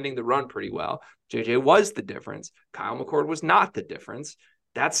were defending the run pretty well. JJ was the difference. Kyle McCord was not the difference.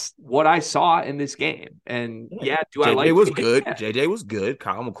 That's what I saw in this game. And JJ I like was good. Yeah. JJ was good.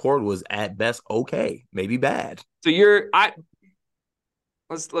 Kyle McCord was at best okay, maybe bad. So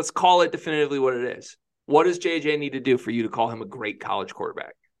let's call it definitively what it is. What does JJ need to do for you to call him a great college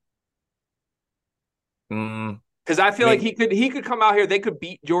quarterback? Because I feel like he could come out here. They could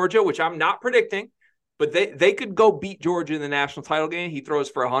beat Georgia, which I'm not predicting, but they could go beat Georgia in the national title game. He throws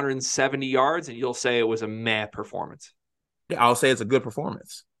for 170 yards, and you'll say it was a meh performance. I'll say it's a good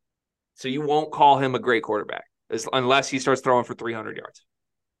performance. So you won't call him a great quarterback unless he starts throwing for 300 yards.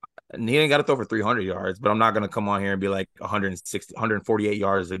 And he ain't got to throw for 300 yards, but I'm not going to come on here and be like 148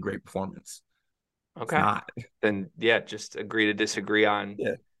 yards is a great performance. Okay. Then, just agree to disagree on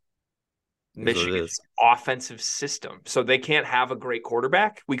Michigan's offensive system. So they can't have a great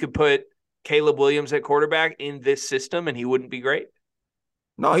quarterback. We could put Caleb Williams at quarterback in this system and he wouldn't be great.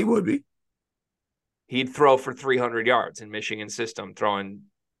 No, he would be. He'd throw for 300 yards in Michigan's system, throwing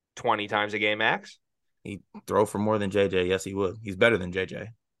 20 times a game max. He'd throw for more than JJ. Yes, he would. He's better than JJ.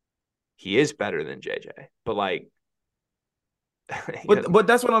 He is better than JJ. But like, but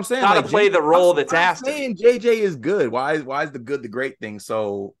that's what I'm saying. Got to play the role that's asked. I'm saying JJ is good. Why is the good, the great thing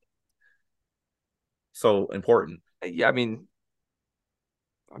so important? Yeah, I mean,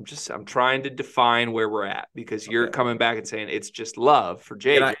 I'm trying to define where we're at because you're coming back and saying it's just love for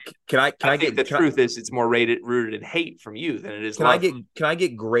JJ. I think the truth is it's more rooted in hate from you than it is love. Can I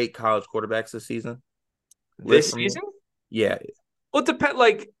get great college quarterbacks this season? This season? Yeah. Well, it depends.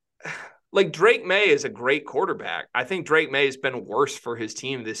 Like Drake May is a great quarterback. I think Drake May has been worse for his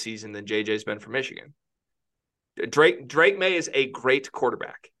team this season than JJ's been for Michigan. Drake May is a great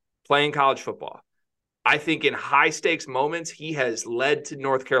quarterback playing college football. I think in high-stakes moments, he has led to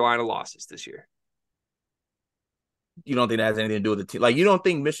North Carolina losses this year. You don't think that has anything to do with the team? Like, you don't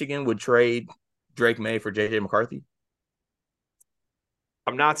think Michigan would trade Drake May for J.J. McCarthy?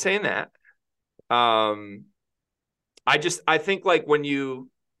 I'm not saying that. I think like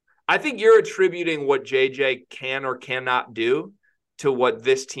I think you're attributing what JJ can or cannot do to what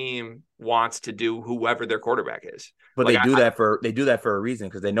this team wants to do, whoever their quarterback is. But Like they do that for a reason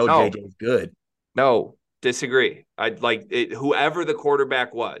because they know no, JJ's good. no, disagree. I'd like it, whoever the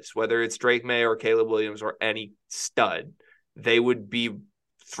quarterback was, whether it's Drake May or Caleb Williams or any stud, they would be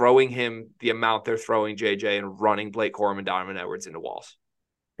throwing him the amount they're throwing JJ and running Blake Corum and Donovan Edwards into walls.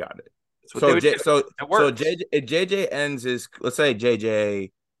 Got it. That's what they would do. So JJ ends his, let's say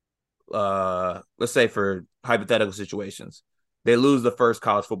JJ, let's say for hypothetical situations, they lose the first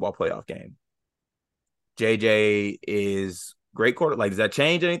college football playoff game. JJ is great quarter. Like, does that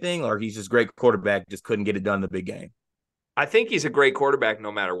change anything, or he's just great quarterback, just couldn't get it done in the big game? I think he's a great quarterback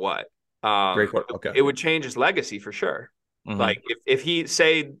no matter what. Great quarterback. Okay. It would change his legacy for sure. Mhm. Like if he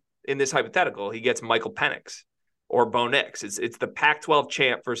say in this hypothetical, he gets Michael Penix or Bo Nix. It's the Pac-12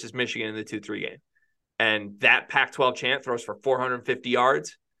 champ versus Michigan in the 2-3 game. And that Pac-12 champ throws for 450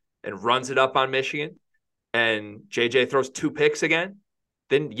 yards and runs it up on Michigan. And JJ throws 2 picks again.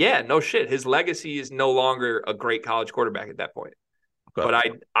 Then, yeah, no shit. His legacy is no longer a great college quarterback at that point. Okay. But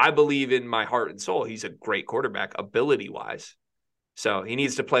I believe in my heart and soul he's a great quarterback ability-wise. So he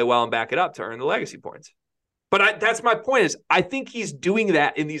needs to play well and back it up to earn the legacy points. But that's my point is I think he's doing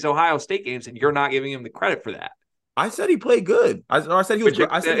that in these Ohio State games, and you're not giving him the credit for that. I said he played good. I said he was.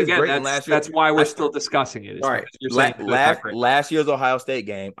 I said he was great in last year. That's why we're still discussing it. All right. Last year's Ohio State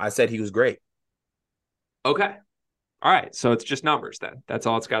game, I said he was great. Okay. All right. So it's just numbers then. That's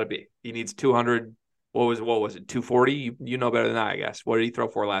all it's got to be. He needs 200. What was it? 240? You know better than I guess. What did he throw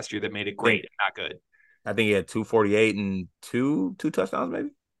for last year that made it great and not good? I think he had 248 and two touchdowns, maybe.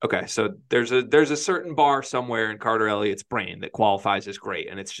 Okay, so there's a certain bar somewhere in Carter Elliott's brain that qualifies as great,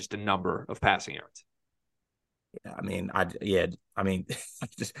 and it's just a number of passing yards. Yeah,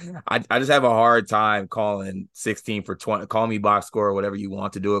 I just have a hard time calling 16 for 20. Call me box score, whatever you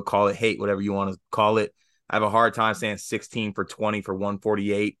want to do it. Call it hate, whatever you want to call it. I have a hard time saying 16 for 20 for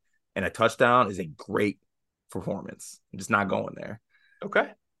 148 and a touchdown is a great performance. I'm just not going there. Okay.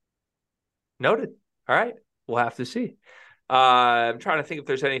 Noted. All right. We'll have to see. I'm trying to think if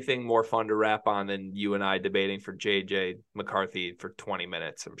there's anything more fun to wrap on than you and I debating for JJ McCarthy for 20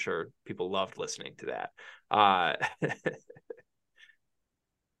 minutes. I'm sure people loved listening to that.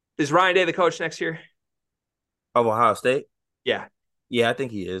 Is Ryan Day the coach next year? Of Ohio State? Yeah. Yeah, I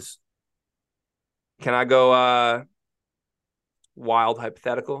think he is. Can I go wild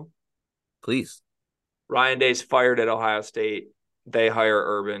hypothetical? Please. Ryan Day's fired at Ohio State. They hire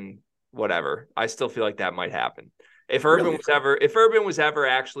Urban, whatever. I still feel like that might happen. If Urban was ever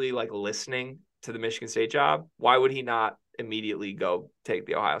actually like listening to the Michigan State job, why would he not immediately go take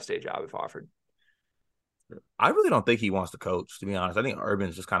the Ohio State job if offered? I really don't think he wants to coach, to be honest. I think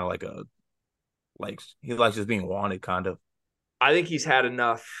Urban's just kind of he likes just being wanted, kind of. I think he's had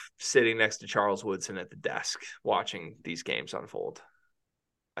enough sitting next to Charles Woodson at the desk watching these games unfold.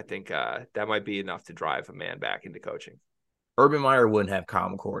 I think that might be enough to drive a man back into coaching. Urban Meyer wouldn't have Kyle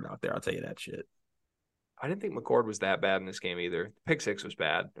McCord out there. I'll tell you that shit. I didn't think McCord was that bad in this game either. The pick six was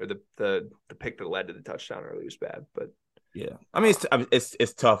bad, or the pick that led to the touchdown early was bad. But yeah, I mean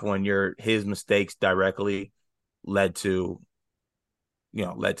it's tough when his mistakes directly led to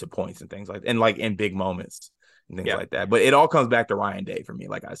points and things like that, and like in big moments and things like that. But it all comes back to Ryan Day for me,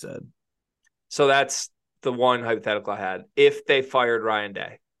 like I said. So that's the one hypothetical I had. If they fired Ryan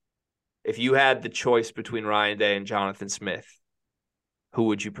Day, if you had the choice between Ryan Day and Jonathan Smith, who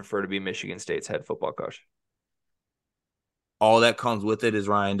would you prefer to be Michigan State's head football coach? All that comes with it is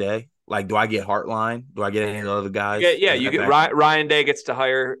Ryan Day. Like, do I get Hartline? Do I get any of the other guys? Yeah. You get Ryan Day gets to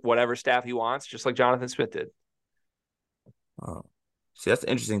hire whatever staff he wants, just like Jonathan Smith did. Oh, see, that's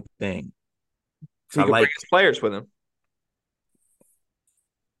the interesting thing. So he can bring his players with him.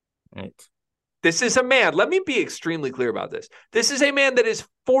 Right. This is a man. Let me be extremely clear about this. This is a man that is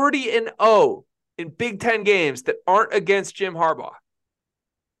 40-0 in Big Ten games that aren't against Jim Harbaugh.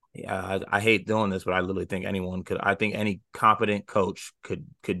 Yeah, I hate doing this, but I literally think anyone could. I think any competent coach could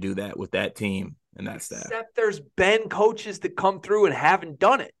do that with that team and that staff. Except there's been coaches that come through and haven't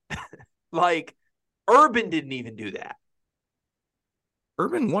done it. Like Urban didn't even do that.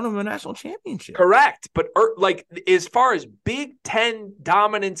 Urban won him a national championship. Correct. But like as far as Big Ten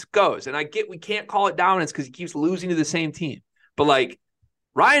dominance goes, and I get we can't call it dominance because he keeps losing to the same team. But like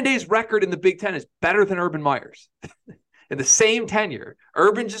Ryan Day's record in the Big Ten is better than Urban Meyer's. In the same tenure,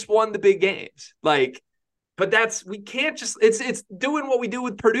 Urban just won the big games. Like, but we can't just, it's doing what we do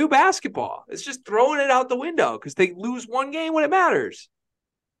with Purdue basketball. It's just throwing it out the window because they lose one game when it matters.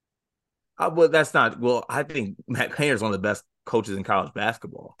 Well, that's not, I think Matt Painter is one of the best coaches in college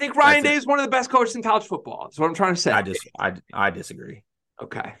basketball. I think Ryan Day is one of the best coaches in college football. That's what I'm trying to say. I disagree.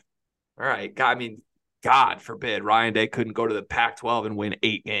 Okay. All right. God, I mean, God forbid Ryan Day couldn't go to the Pac-12 and win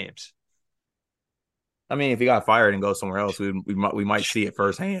 8 games. I mean, if he got fired and go somewhere else, we might see it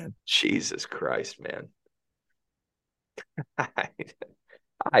firsthand. Jesus Christ, man.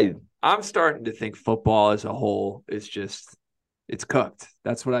 I'm starting to think football as a whole is just it's cooked.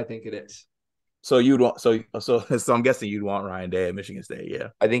 That's what I think it is. So you'd want so I'm guessing you'd want Ryan Day at Michigan State, yeah.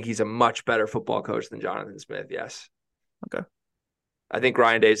 I think he's a much better football coach than Jonathan Smith. Yes. Okay. I think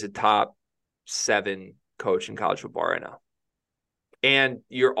Ryan Day is a top 7 coach in college football right now. And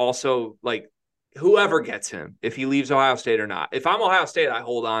you're also like, whoever gets him, if he leaves Ohio State or not. If I'm Ohio State, I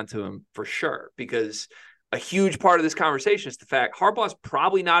hold on to him for sure, because a huge part of this conversation is the fact Harbaugh's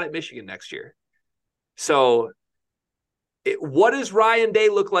probably not at Michigan next year. So what does Ryan Day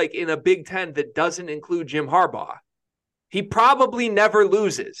look like in a Big Ten that doesn't include Jim Harbaugh? He probably never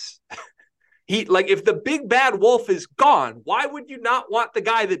loses. If the big bad wolf is gone, why would you not want the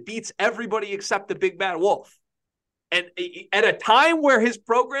guy that beats everybody except the big bad wolf? And at a time where his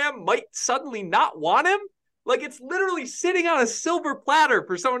program might suddenly not want him, like it's literally sitting on a silver platter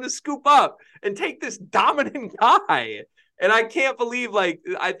for someone to scoop up and take this dominant guy. And I can't believe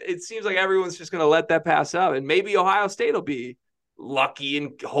it seems like everyone's just going to let that pass up. And maybe Ohio State will be lucky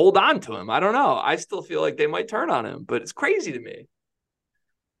and hold on to him. I don't know. I still feel like they might turn on him, but it's crazy to me.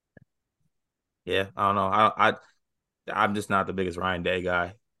 Yeah, I don't know. I'm just not the biggest Ryan Day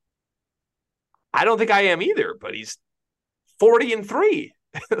guy. I don't think I am either, but he's 40-3.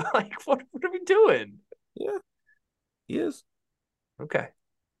 Like, what are we doing? Yeah, he is. Okay.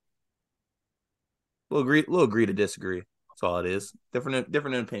 We'll agree to disagree. That's all it is. Different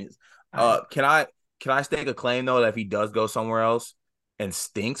opinions. Right. Can I stake a claim though that if he does go somewhere else and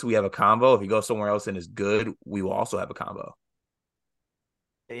stinks, we have a combo. If he goes somewhere else and is good, we will also have a combo.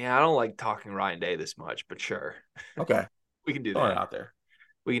 Yeah, I don't like talking Ryan Day this much, but sure. Okay. We can do Throwing that. it out there.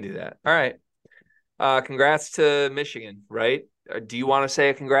 We can do that. All right. Congrats to Michigan, right? Do you want to say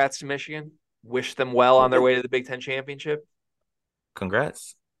a congrats to Michigan? Wish them well on their way to the Big Ten championship?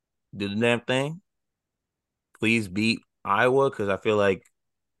 Congrats. Do the damn thing. Please beat Iowa, because I feel like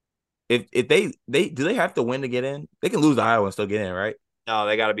if they have to win to get in, they can lose to Iowa and still get in, right? No,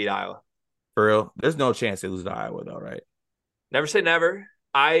 they got to beat Iowa. For real. There's no chance they lose to Iowa though, right? Never say never.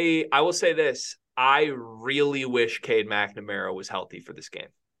 I will say this. I really wish Cade McNamara was healthy for this game.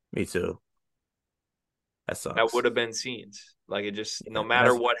 Me too. That sucks. That would have been scenes. Like it just, no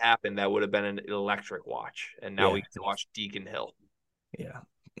matter what happened, that would have been an electric watch. And now we get to watch Deacon Hill. Yeah.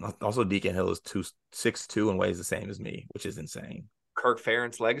 Also, Deacon Hill is 6'2" and weighs the same as me, which is insane. Kirk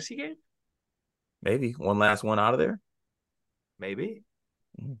Ferentz legacy game? Maybe one last one out of there. Maybe.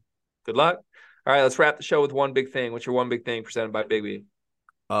 Good luck. All right, let's wrap the show with one big thing. What's your one big thing presented by Bigby?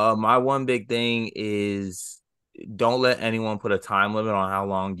 My one big thing is don't let anyone put a time limit on how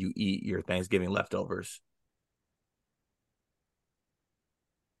long you eat your Thanksgiving leftovers.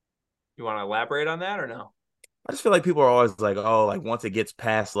 You want to elaborate on that or no? I just feel like people are always like, oh, like once it gets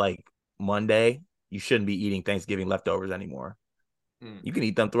past like Monday, you shouldn't be eating Thanksgiving leftovers anymore. You can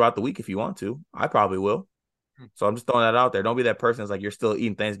eat them throughout the week if you want to. I probably will. So I'm just throwing that out there. Don't be that person that's like, you're still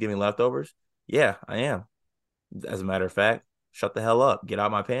eating Thanksgiving leftovers. Yeah, I am. As a matter of fact, shut the hell up. Get out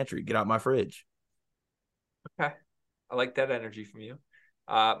my pantry. Get out my fridge. Okay. I like that energy from you.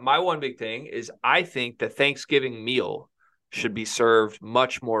 My one big thing is I think the Thanksgiving meal should be served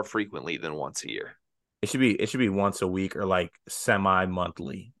much more frequently than once a year. It should be once a week or like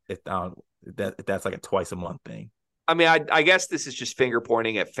semi-monthly if that's like a twice a month thing. I mean, I guess this is just finger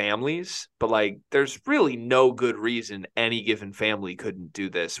pointing at families, but like there's really no good reason any given family couldn't do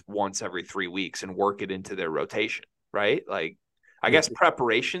this once every 3 weeks and work it into their rotation, right? Like, I guess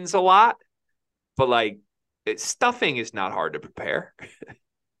preparation's a lot, but like stuffing is not hard to prepare.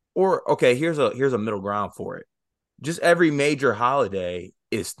 Or okay, here's a middle ground for it. Just every major holiday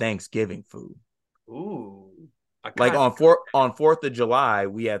is Thanksgiving food. Ooh. Like on 4th of July,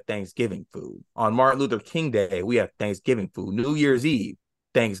 we have Thanksgiving food. On Martin Luther King Day, we have Thanksgiving food. New Year's Eve,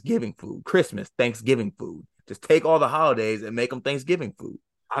 Thanksgiving food. Christmas, Thanksgiving food. Just take all the holidays and make them Thanksgiving food.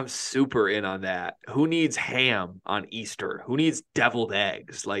 I'm super in on that. Who needs ham on Easter? Who needs deviled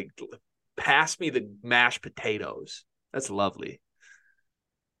eggs? Like, pass me the mashed potatoes. That's lovely.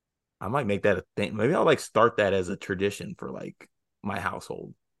 I might make that a thing. Maybe I'll like start that as a tradition for like my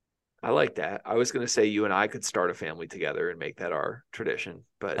household. I like that. I was going to say you and I could start a family together and make that our tradition,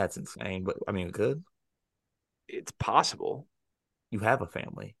 but that's insane. But I mean, it could. It's possible. You have a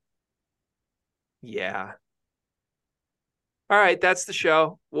family. Yeah. All right. That's the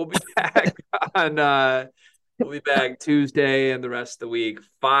show. We'll be back on We'll be back Tuesday and the rest of the week.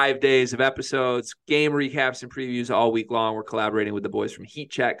 5 days of episodes, game recaps and previews all week long. We're collaborating with the boys from Heat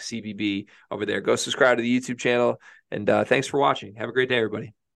Check CBB over there. Go subscribe to the YouTube channel. And thanks for watching. Have a great day,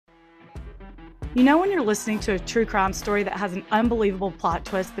 everybody. You know when you're listening to a true crime story that has an unbelievable plot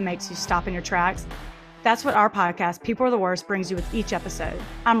twist that makes you stop in your tracks? That's what our podcast, People Are the Worst, brings you with each episode.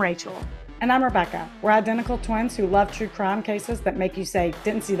 I'm Rachel. And I'm Rebecca. We're identical twins who love true crime cases that make you say,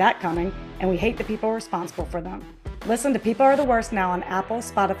 didn't see that coming, and we hate the people responsible for them. Listen to People Are the Worst now on Apple,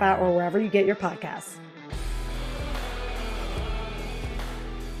 Spotify, or wherever you get your podcasts.